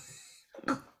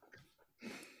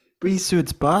 Breathes through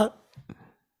its butt?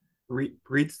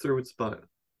 Breathes through its butt.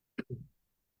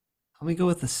 Let me go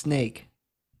with a snake.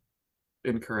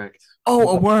 Incorrect. Oh,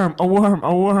 a worm.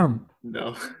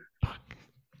 No.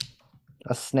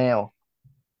 A snail.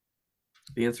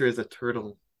 The answer is a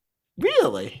turtle.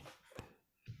 Really?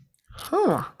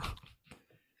 Huh.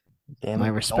 Damn My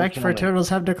it, respect don't for kill me. turtles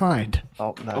have declined.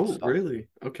 Oh, that's Oh, really?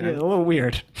 Yeah, Okay. a little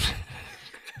weird.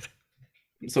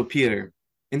 So, Peter,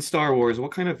 in Star Wars,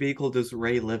 what kind of vehicle does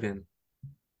Rey live in?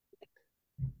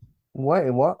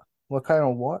 Wait, what? What kind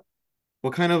of what?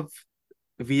 What kind of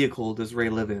vehicle does Rey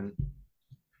live in?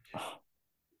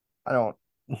 I don't.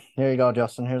 Here you go,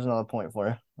 Justin. Here's another point for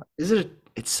you. Is it?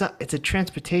 It's a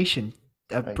transportation.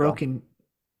 A There you go. broken.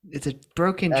 It's a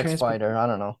broken X transport. Spider. I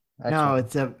don't know. No,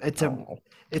 X-Men. it's I a don't know.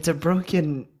 it's a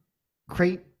broken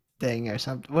crate thing or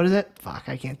something. What is it? Fuck,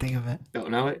 I can't think of it.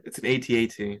 No, it's an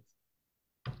AT-AT.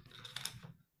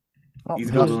 Oh,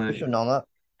 He's Justin, Googling you it. should know that.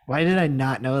 Why did I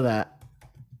not know that?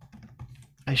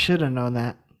 I should have known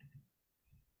that.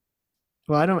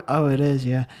 Well, I don't. Oh, it is.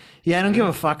 Yeah, yeah. I don't give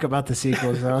a fuck about the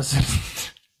sequels, though.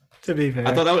 To be fair,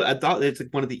 I thought it's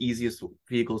like one of the easiest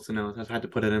vehicles to know. So I had to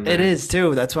put it in there. it is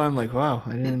too. That's why I'm like, wow,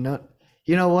 I didn't know.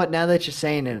 You know what? Now that you're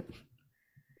saying it,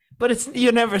 but it's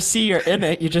you never see you're in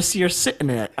it. You just see you're sitting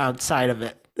in it outside of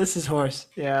it. This is horse.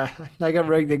 Yeah, I got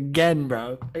rigged again,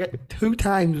 bro. I got 2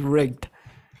 times rigged.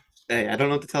 Hey, I don't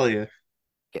know what to tell you.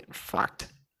 Getting fucked.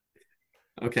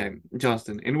 Okay,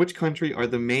 Justin. In which country are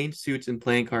the main suits in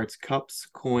playing cards cups,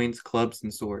 coins, clubs,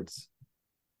 and swords?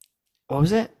 What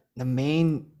was it? The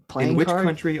main playing In which card?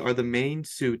 country are the main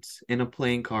suits in a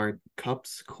playing card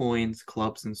cups, coins,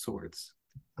 clubs, and swords?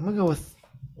 I'll go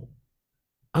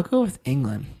with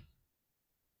England.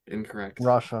 Incorrect.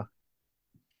 Russia.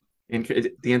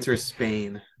 The answer is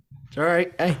Spain. It's all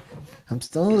right. Hey, I'm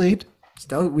still in the lead.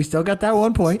 We still got that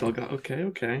 1 point.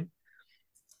 Okay.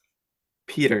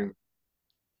 Peter,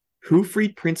 who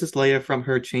freed Princess Leia from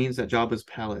her chains at Jabba's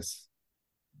palace?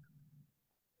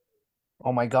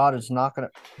 Oh my God, it's not gonna.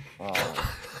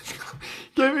 Oh,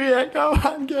 Give me it. Come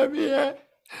on, give me it.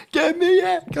 Give me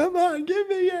it. Come on, give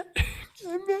me it.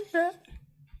 Give me it.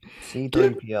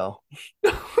 C3PO.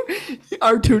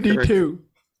 R2D2.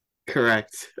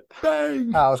 Correct.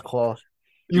 Bang. That was close.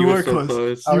 You were so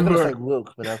close. I was You gonna were. say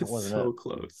Luke, but that wasn't So it.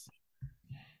 close.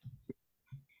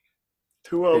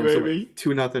 2-0, Damn, so baby.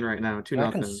 2-0 right now. Can I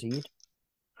 2-0. concede?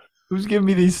 Who's giving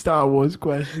me these Star Wars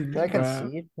questions? Can I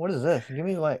concede? What is this? Give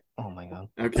me like. Oh my God.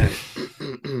 Okay.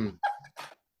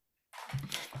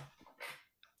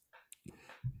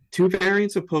 Two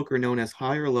variants of poker known as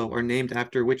high or low are named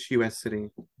after which U.S. city?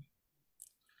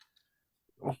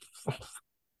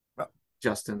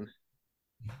 Justin.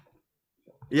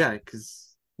 Yeah,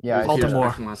 because Yeah,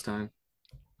 Baltimore. last time.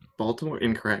 Baltimore,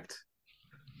 incorrect.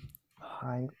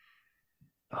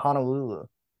 Honolulu.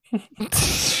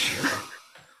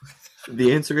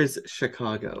 The answer is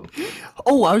Chicago.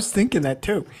 Oh, I was thinking that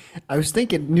too. I was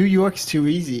thinking New York's too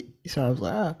easy. So I was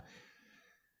like,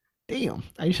 damn.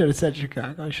 I should have said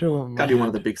Chicago. I should have went with my Gotta be one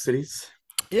of head. the big cities.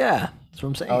 Yeah, that's what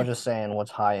I'm saying. I was just saying what's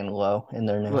high and low in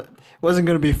their name. It wasn't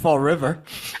going to be Fall River,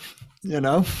 you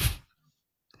know?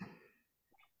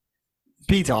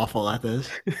 Pete's awful at this.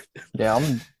 Yeah,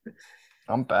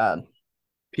 I'm bad.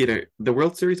 Peter, the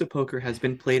World Series of Poker has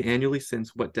been played annually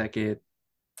since what decade?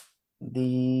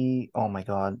 Oh my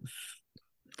God.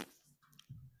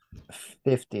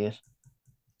 50s.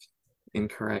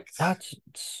 Incorrect. That's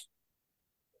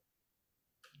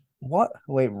what?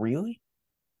 Wait, really?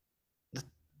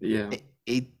 Yeah.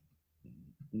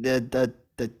 The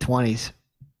 20s.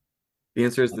 The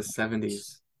answer is the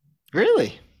 70s.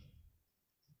 Really?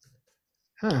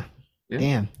 Huh. Yeah.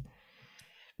 Damn.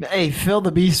 Hey, Phil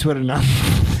the Beast would have known.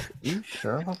 You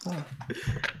sure about that?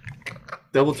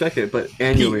 Double check it, but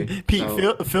annually. Pete,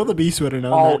 so- Phil the Beast would have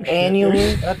known. Oh, that shit.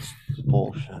 annually? That's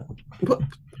bullshit. What?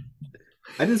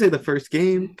 I didn't say the first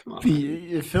game. Come on.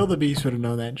 Pete, Phil the Beast would have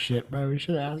known that shit, bro. We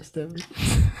should have asked him.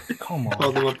 Come on.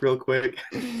 Called them up real quick.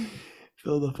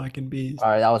 Phil the fucking Beast. All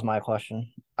right, that was my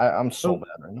question. I'm so Oh.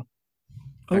 bad right now.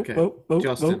 Okay,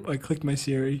 Justin. I clicked my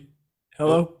Siri.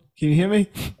 Hello? Can you hear me?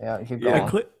 Yeah, keep Yeah.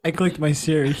 going. I clicked my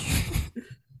Siri.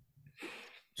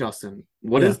 Justin,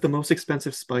 what Yeah. is the most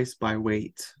expensive spice by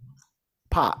weight?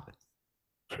 Pot.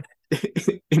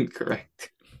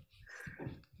 Incorrect.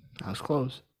 I was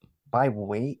close. By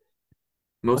weight?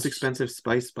 Most What's- expensive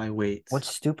spice by weight.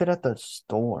 What's stupid at the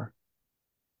store?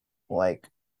 Like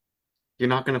You're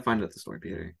not gonna find it at the store,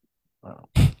 Peter.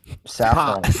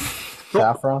 saffron. Pot.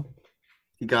 Saffron?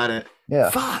 You got it. Yeah.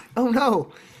 Fuck. Oh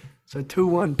no. So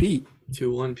 2-1 Pete.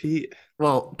 2-1, Pete.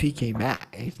 Well, Pete came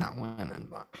back. He's not winning,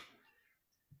 but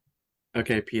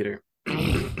Okay, Peter.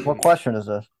 What question is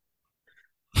this?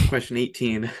 Question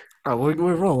 18. oh,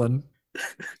 we're rolling.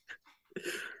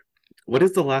 What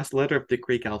is the last letter of the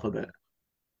Greek alphabet?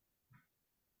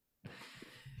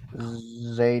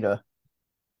 Zeta.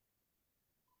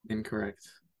 Incorrect.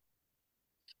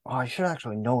 Oh, I should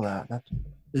actually know that. That's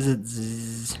Is it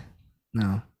Z?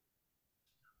 No.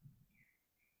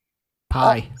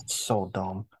 Pi. that's so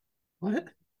dumb. What?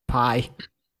 Pi.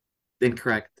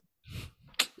 Incorrect.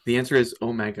 The answer is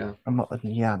omega.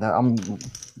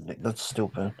 That's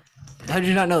stupid. How did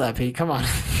you not know that, Pete? Come on.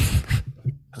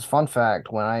 Because fun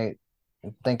fact, when I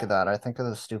think of that, I think of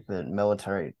the stupid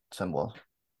military symbol,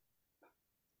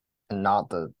 and not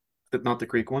the Not the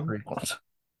Greek one? Greek ones.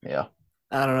 Yeah.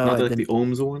 I don't know. Not I like the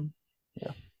ohms one?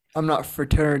 I'm not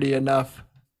fraternity enough.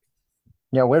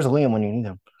 Yeah. Where's Liam when you need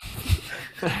him?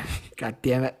 God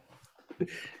damn it.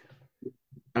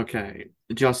 Okay.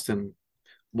 Justin,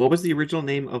 what was the original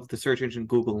name of the search engine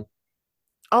Google?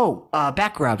 Oh,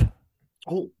 back rub.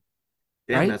 Oh,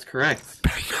 damn, Right? that's correct.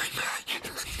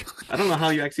 I don't know how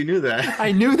you actually knew that.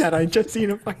 I knew that. I just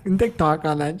seen a fucking TikTok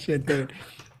on that shit, dude.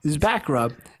 It's back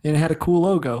rub, and it had a cool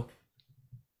logo.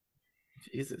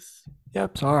 Jesus.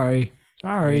 Yep. Sorry.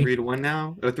 3-1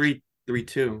 now? Oh, 3-2.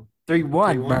 3-1,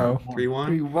 3-1, bro.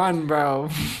 3-1. 3-1, bro.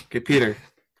 Okay, Peter,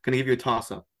 gonna give you a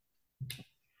toss-up.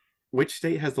 Which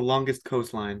state has the longest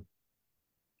coastline?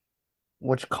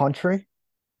 Which country?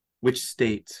 Which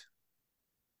state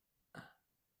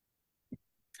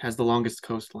has the longest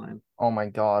coastline? Oh my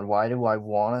God, why do I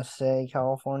want to say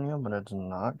California, but it's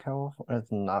not California?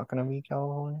 It's not gonna be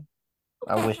California.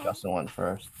 I wish Justin went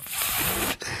first.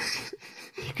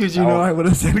 Because you know I would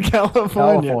have said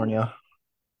California. California.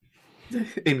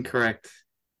 Incorrect.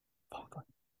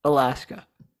 Alaska.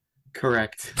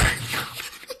 Correct.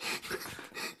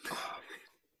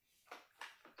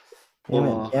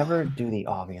 Women never do the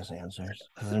obvious answers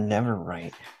because they're never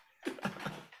right.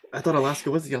 I thought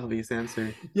Alaska was the obvious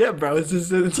answer. Yeah, bro.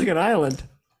 It's like an island.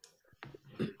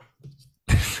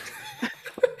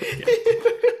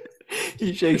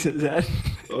 He shakes his head.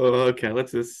 Oh, okay,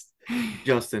 let's just.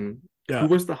 Justin, Yeah. who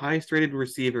was the highest rated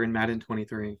receiver in Madden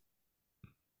 23?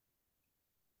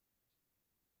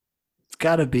 It's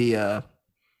gotta be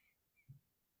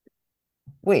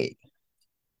Wait,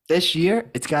 this year.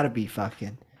 It's gotta be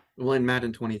fucking. Well, in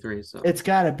Madden 23, so It's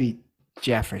gotta be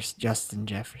Justin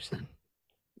Jefferson.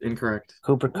 incorrect.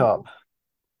 Cooper Cup.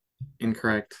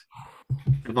 Incorrect.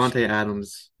 Devontae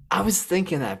Adams. I was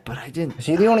thinking that, but I didn't. Is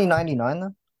he the only 99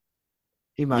 then?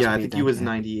 He must Yeah, I be think that he was guy.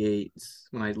 98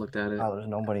 when I looked at it. Oh, there's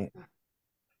nobody.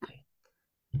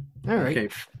 All right. Okay,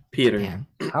 Peter. Damn.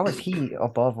 How is he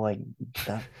above like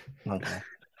that? Okay.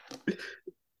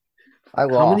 I How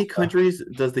lost. many countries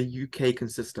does the UK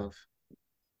consist of?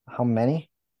 How many?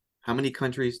 How many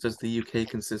countries does the UK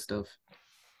consist of?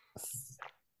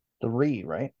 3,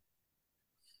 right?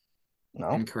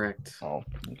 No. Incorrect. Oh,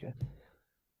 okay.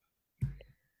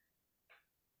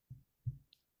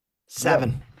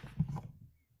 7.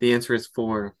 The answer is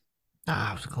 4.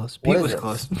 Ah, I was close. What Pete is was it?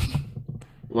 close.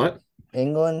 What?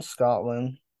 England,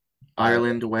 Scotland.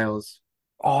 Ireland, Wales.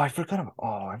 Oh, I forgot.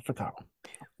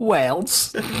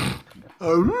 Wales.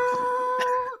 All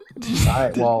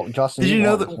right. Well, Justin, Did you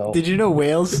know won, that? so Did you know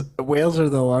whales are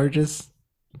the largest,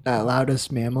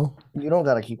 loudest mammal? you don't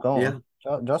got to keep going.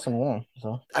 Yeah. Justin won.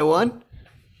 So I won.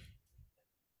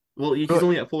 Well, he's Good.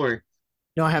 only at 4.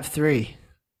 No, I have 3.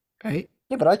 Right?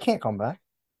 yeah, but I can't come back.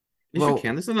 Yes, Well- you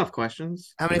can. There's enough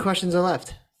questions. How many questions are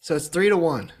left? So it's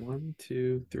 3-1. 1,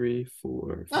 2, 3,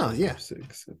 4. Oh, 5, yeah.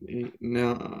 6, 7, 8.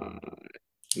 No,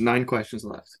 9 questions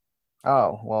left.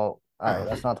 Oh well. All right.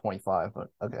 That's not 25, but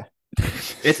okay.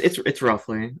 It's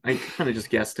roughly. I kind of just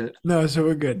guessed it. No, so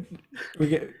we're good.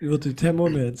 We'll do 10 more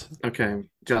minutes. Okay,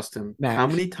 Justin. Max. How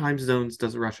many time zones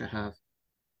does Russia have?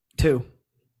 2.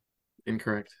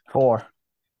 Incorrect. 4.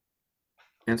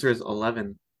 Answer is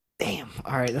 11. Damn.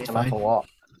 All right, that's Damn, that's a fine. lot.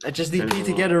 I just need That is Pete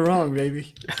a to get it wrong,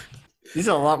 baby. These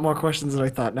are a lot more questions than I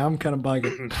thought. Now I'm kind of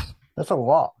bugging. That's a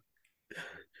lot.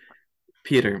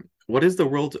 Peter, what is the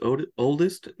world's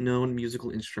oldest known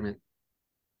musical instrument?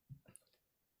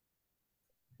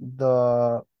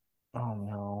 Oh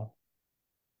no.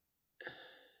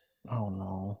 Oh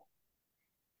no.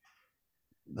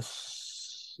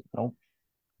 Nope.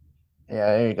 Yeah,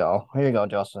 there you go. Here you go,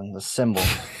 Justin. The cymbal.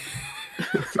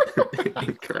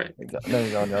 Incorrect. There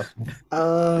you go, Justin.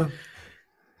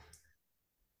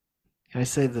 Can I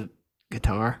say the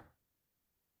guitar?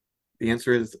 The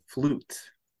answer is flute.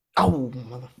 Oh,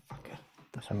 motherfucker.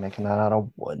 I'm making that out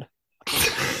of wood.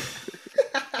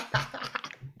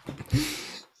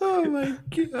 Oh my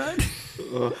god.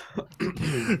 Ugh.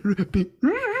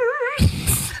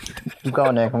 Keep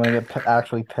going, Nick. I'm gonna get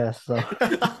actually pissed. So.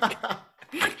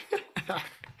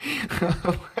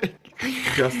 Oh my-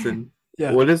 Justin,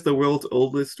 Yeah. what is the world's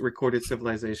oldest recorded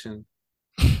civilization?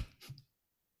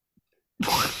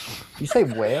 You say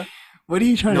where? What are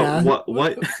you trying to No, ask? what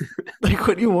Like,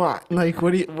 what do you want? Like,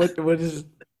 what is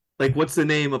like what's the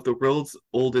name of the world's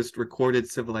oldest recorded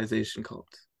civilization called?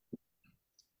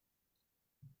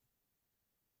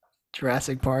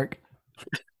 Jurassic Park?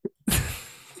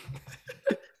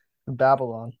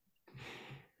 Babylon.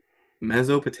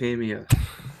 Mesopotamia.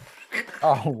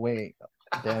 Oh wait.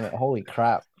 Damn it. Holy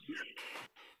crap.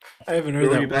 I haven't heard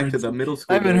Bring that me back to word. the middle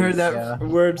school. I haven't heard days. that Yeah.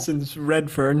 word since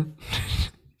Redfern.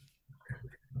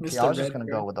 Yeah, I was just gonna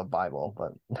go with the Bible,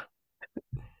 but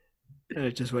And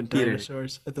it just went Peter.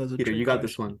 dinosaurs. I thought it was a Peter, trick you got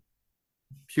this question. one.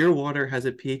 Pure water has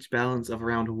a pH balance of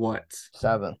around what?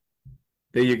 7.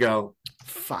 There you go.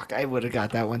 Fuck, I would have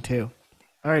got that one too.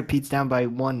 All right, Pete's down by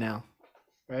 1 now.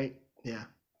 Right? Yeah.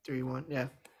 3-1. Yeah.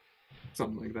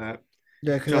 Something like that.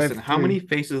 Yeah, because Justin, how many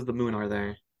faces of the moon are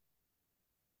there?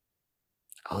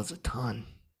 Oh, there's a ton.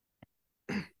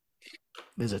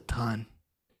 There's a ton.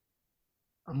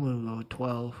 I'm gonna go with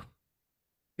 12.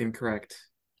 Incorrect.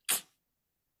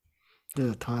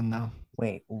 There's a ton though.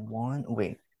 Wait, 1.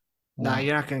 Wait. Nah,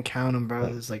 you're not gonna count them, bro.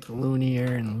 There's like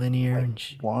linear and linear and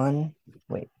shit. 1.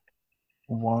 Wait.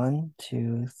 1,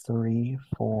 2, 3,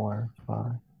 4,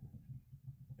 5.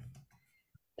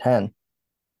 10.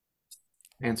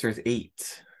 Answer is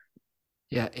 8.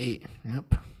 Yeah, 8.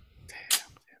 Yep.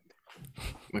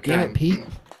 Okay. Damn it, Pete.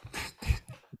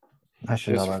 I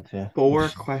should know There's that too. 4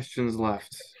 questions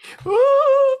left. Woo!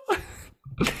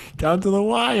 Down to the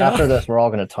wire. After this, we're all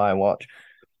going to tie. Watch.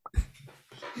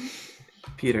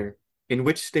 Peter, in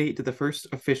which state did the first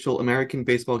official American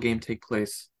baseball game take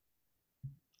place?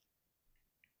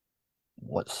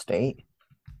 What state?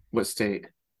 What state?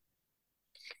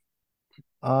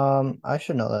 I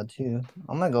should know that too.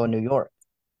 I'm going to go New York.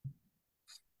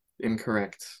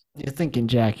 Incorrect. You're thinking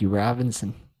Jackie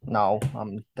Robinson. No,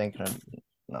 I'm thinking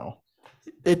no.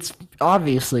 It's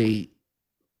obviously,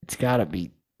 it's got to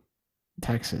be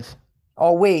Texas.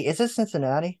 Oh, wait. Is it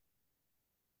Cincinnati?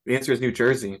 The answer is New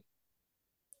Jersey.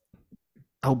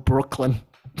 Oh, Brooklyn.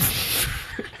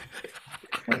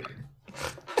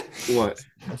 What?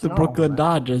 It's The not Brooklyn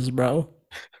Ohio. Dodgers, bro.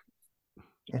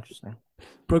 Interesting.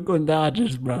 Brooklyn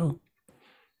Dodgers, bro.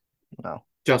 No.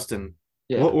 Justin,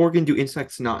 Yeah. what organ do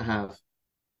insects not have?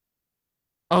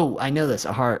 Oh, I know this.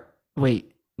 A heart.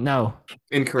 Wait, no.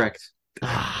 Incorrect.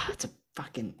 Ah, it's a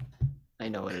fucking. I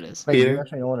know what it is. Wait, you Peter?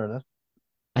 actually order this?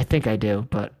 I think I do,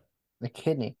 but The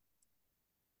kidney.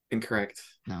 Incorrect.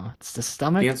 no, it's the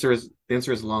stomach. The answer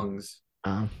is lungs.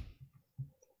 Oh,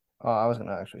 I was going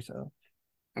to actually say that.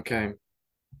 Okay.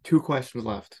 2 questions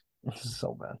left. This is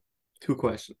so bad. 2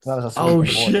 questions. That was a Oh,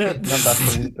 sweep award. shit. Not that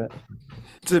sweep it.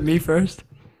 Is it me first?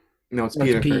 No, it's No,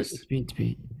 Peter Pete. first. It's Pete. It's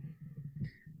Pete.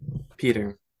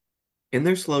 Peter, in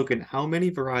their slogan, how many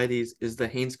varieties is the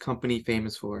Haynes Company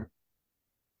famous for?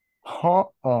 Huh?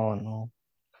 Oh, no.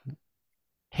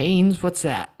 Haynes, what's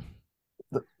that?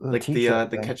 The Like t-shirt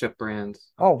the thing. ketchup brand.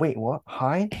 Oh, wait, what?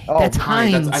 Heinz? Oh, That's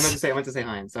Heinz. Heinz. I meant to say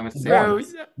Heinz. I meant to say Bro,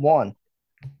 Heinz. one.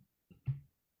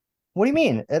 What do you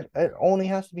mean? It only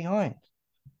has to be Heinz.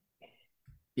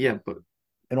 Yeah, but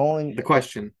It only the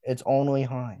question, it's only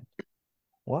Heinz.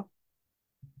 What?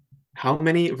 how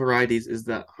many varieties is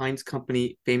the Heinz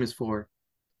Company famous for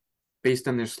based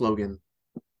on their slogan?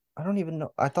 I don't even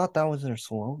know. I thought that was their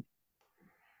slogan.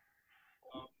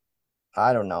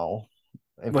 I don't know.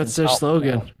 If What's it's their out-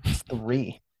 slogan? It's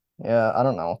 3. Yeah, I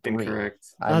don't know. 3. Incorrect.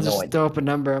 I I'll have no just idea. throw up a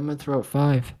number. I'm gonna throw up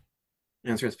 5.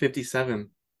 Answer is 57.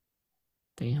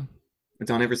 Damn.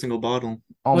 It's on every single bottle.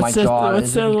 Oh What's my the- god! what's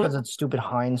Is it the- because it's stupid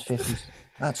Heinz 50?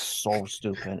 That's so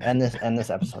stupid. End this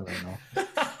episode right now.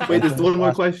 Wait, there's one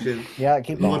more question. Yeah,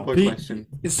 keep One going. more Pete- question.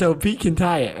 So Pete can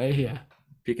tie it right here.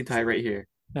 You can tie it right here.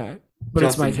 All right, but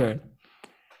it's my Justin. turn.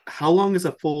 How long is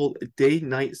a full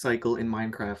day-night cycle in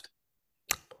Minecraft?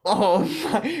 Oh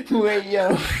my! Wait,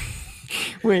 yo.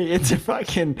 Wait, it's a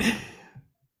fucking.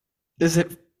 Is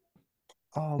it?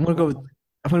 Oh, I'm gonna go.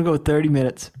 I'm gonna go with 30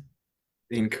 minutes.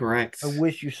 Incorrect. I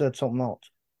wish you said something else.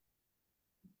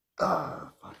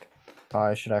 Fuck.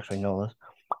 I should actually know this.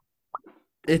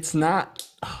 It's not.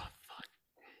 Oh, fuck.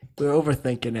 We're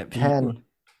overthinking it. Pete. 10.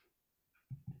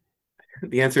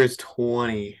 The answer is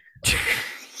 20.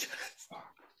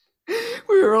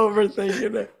 We were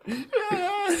overthinking it.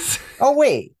 Yes. Oh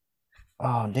wait.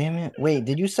 Oh damn it. Wait,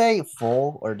 did you say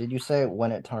full or did you say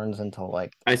when it turns into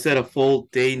like I said a full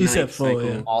day-night said full, cycle.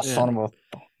 yeah. oh son of a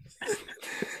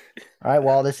Alright,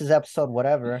 well this is episode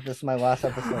whatever. This is my last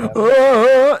episode ever.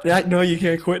 Oh, no, you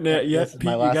can't quit that This yet, is Pete.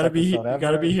 my You last gotta be. episode You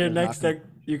gotta ever. be here There's next. not gonna-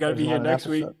 You gotta be There's here not an next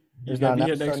week. episode- You There's gotta not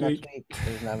be an here next episode week.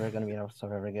 There's never gonna be an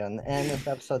episode ever again. And this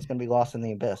episode's gonna be lost in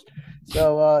the abyss.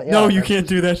 So yeah, No, you that's- can't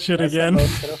do that shit that's the again.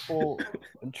 most pitiful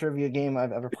trivia game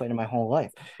I've ever played in my whole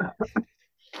life.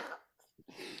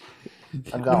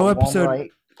 I've got No one episode.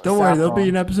 right. Don't worry, there'll be Saffron.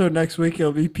 an episode next week.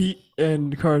 It'll be Pete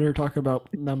and Carter talk about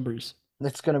numbers.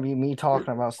 It's gonna be me talking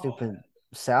about stupid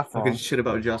saffron. Talking shit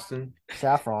about Justin.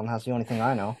 Saffron. That's the only thing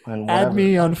I know. And Add whatever.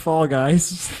 me on Fall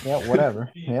Guys. Yeah, whatever.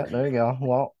 Yeah, there you go.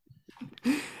 Well,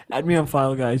 Add me on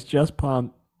Fall Guys. Just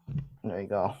Palm. there you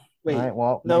go. Wait. All right.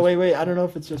 Well. No, wait. I don't know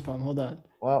if it's Just Palm. Hold on.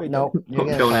 Well, wait, no.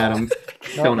 Don't add him.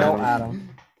 No, Don't don't add add him.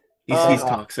 He's No,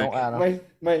 toxic. Don't add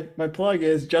him. My plug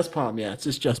is Just Palm. Yeah, it's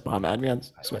just Palm. Add me on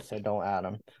I Switch. said don't add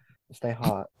him. Stay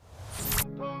hot.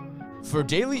 For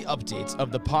daily updates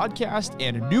of the podcast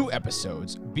and new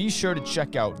episodes, be sure to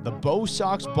check out the Bo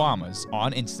Sox Bombers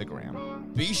on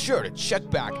Instagram. Be sure to check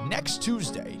back next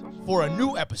Tuesday for a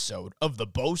new episode of the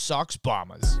Bo Sox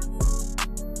Bombers.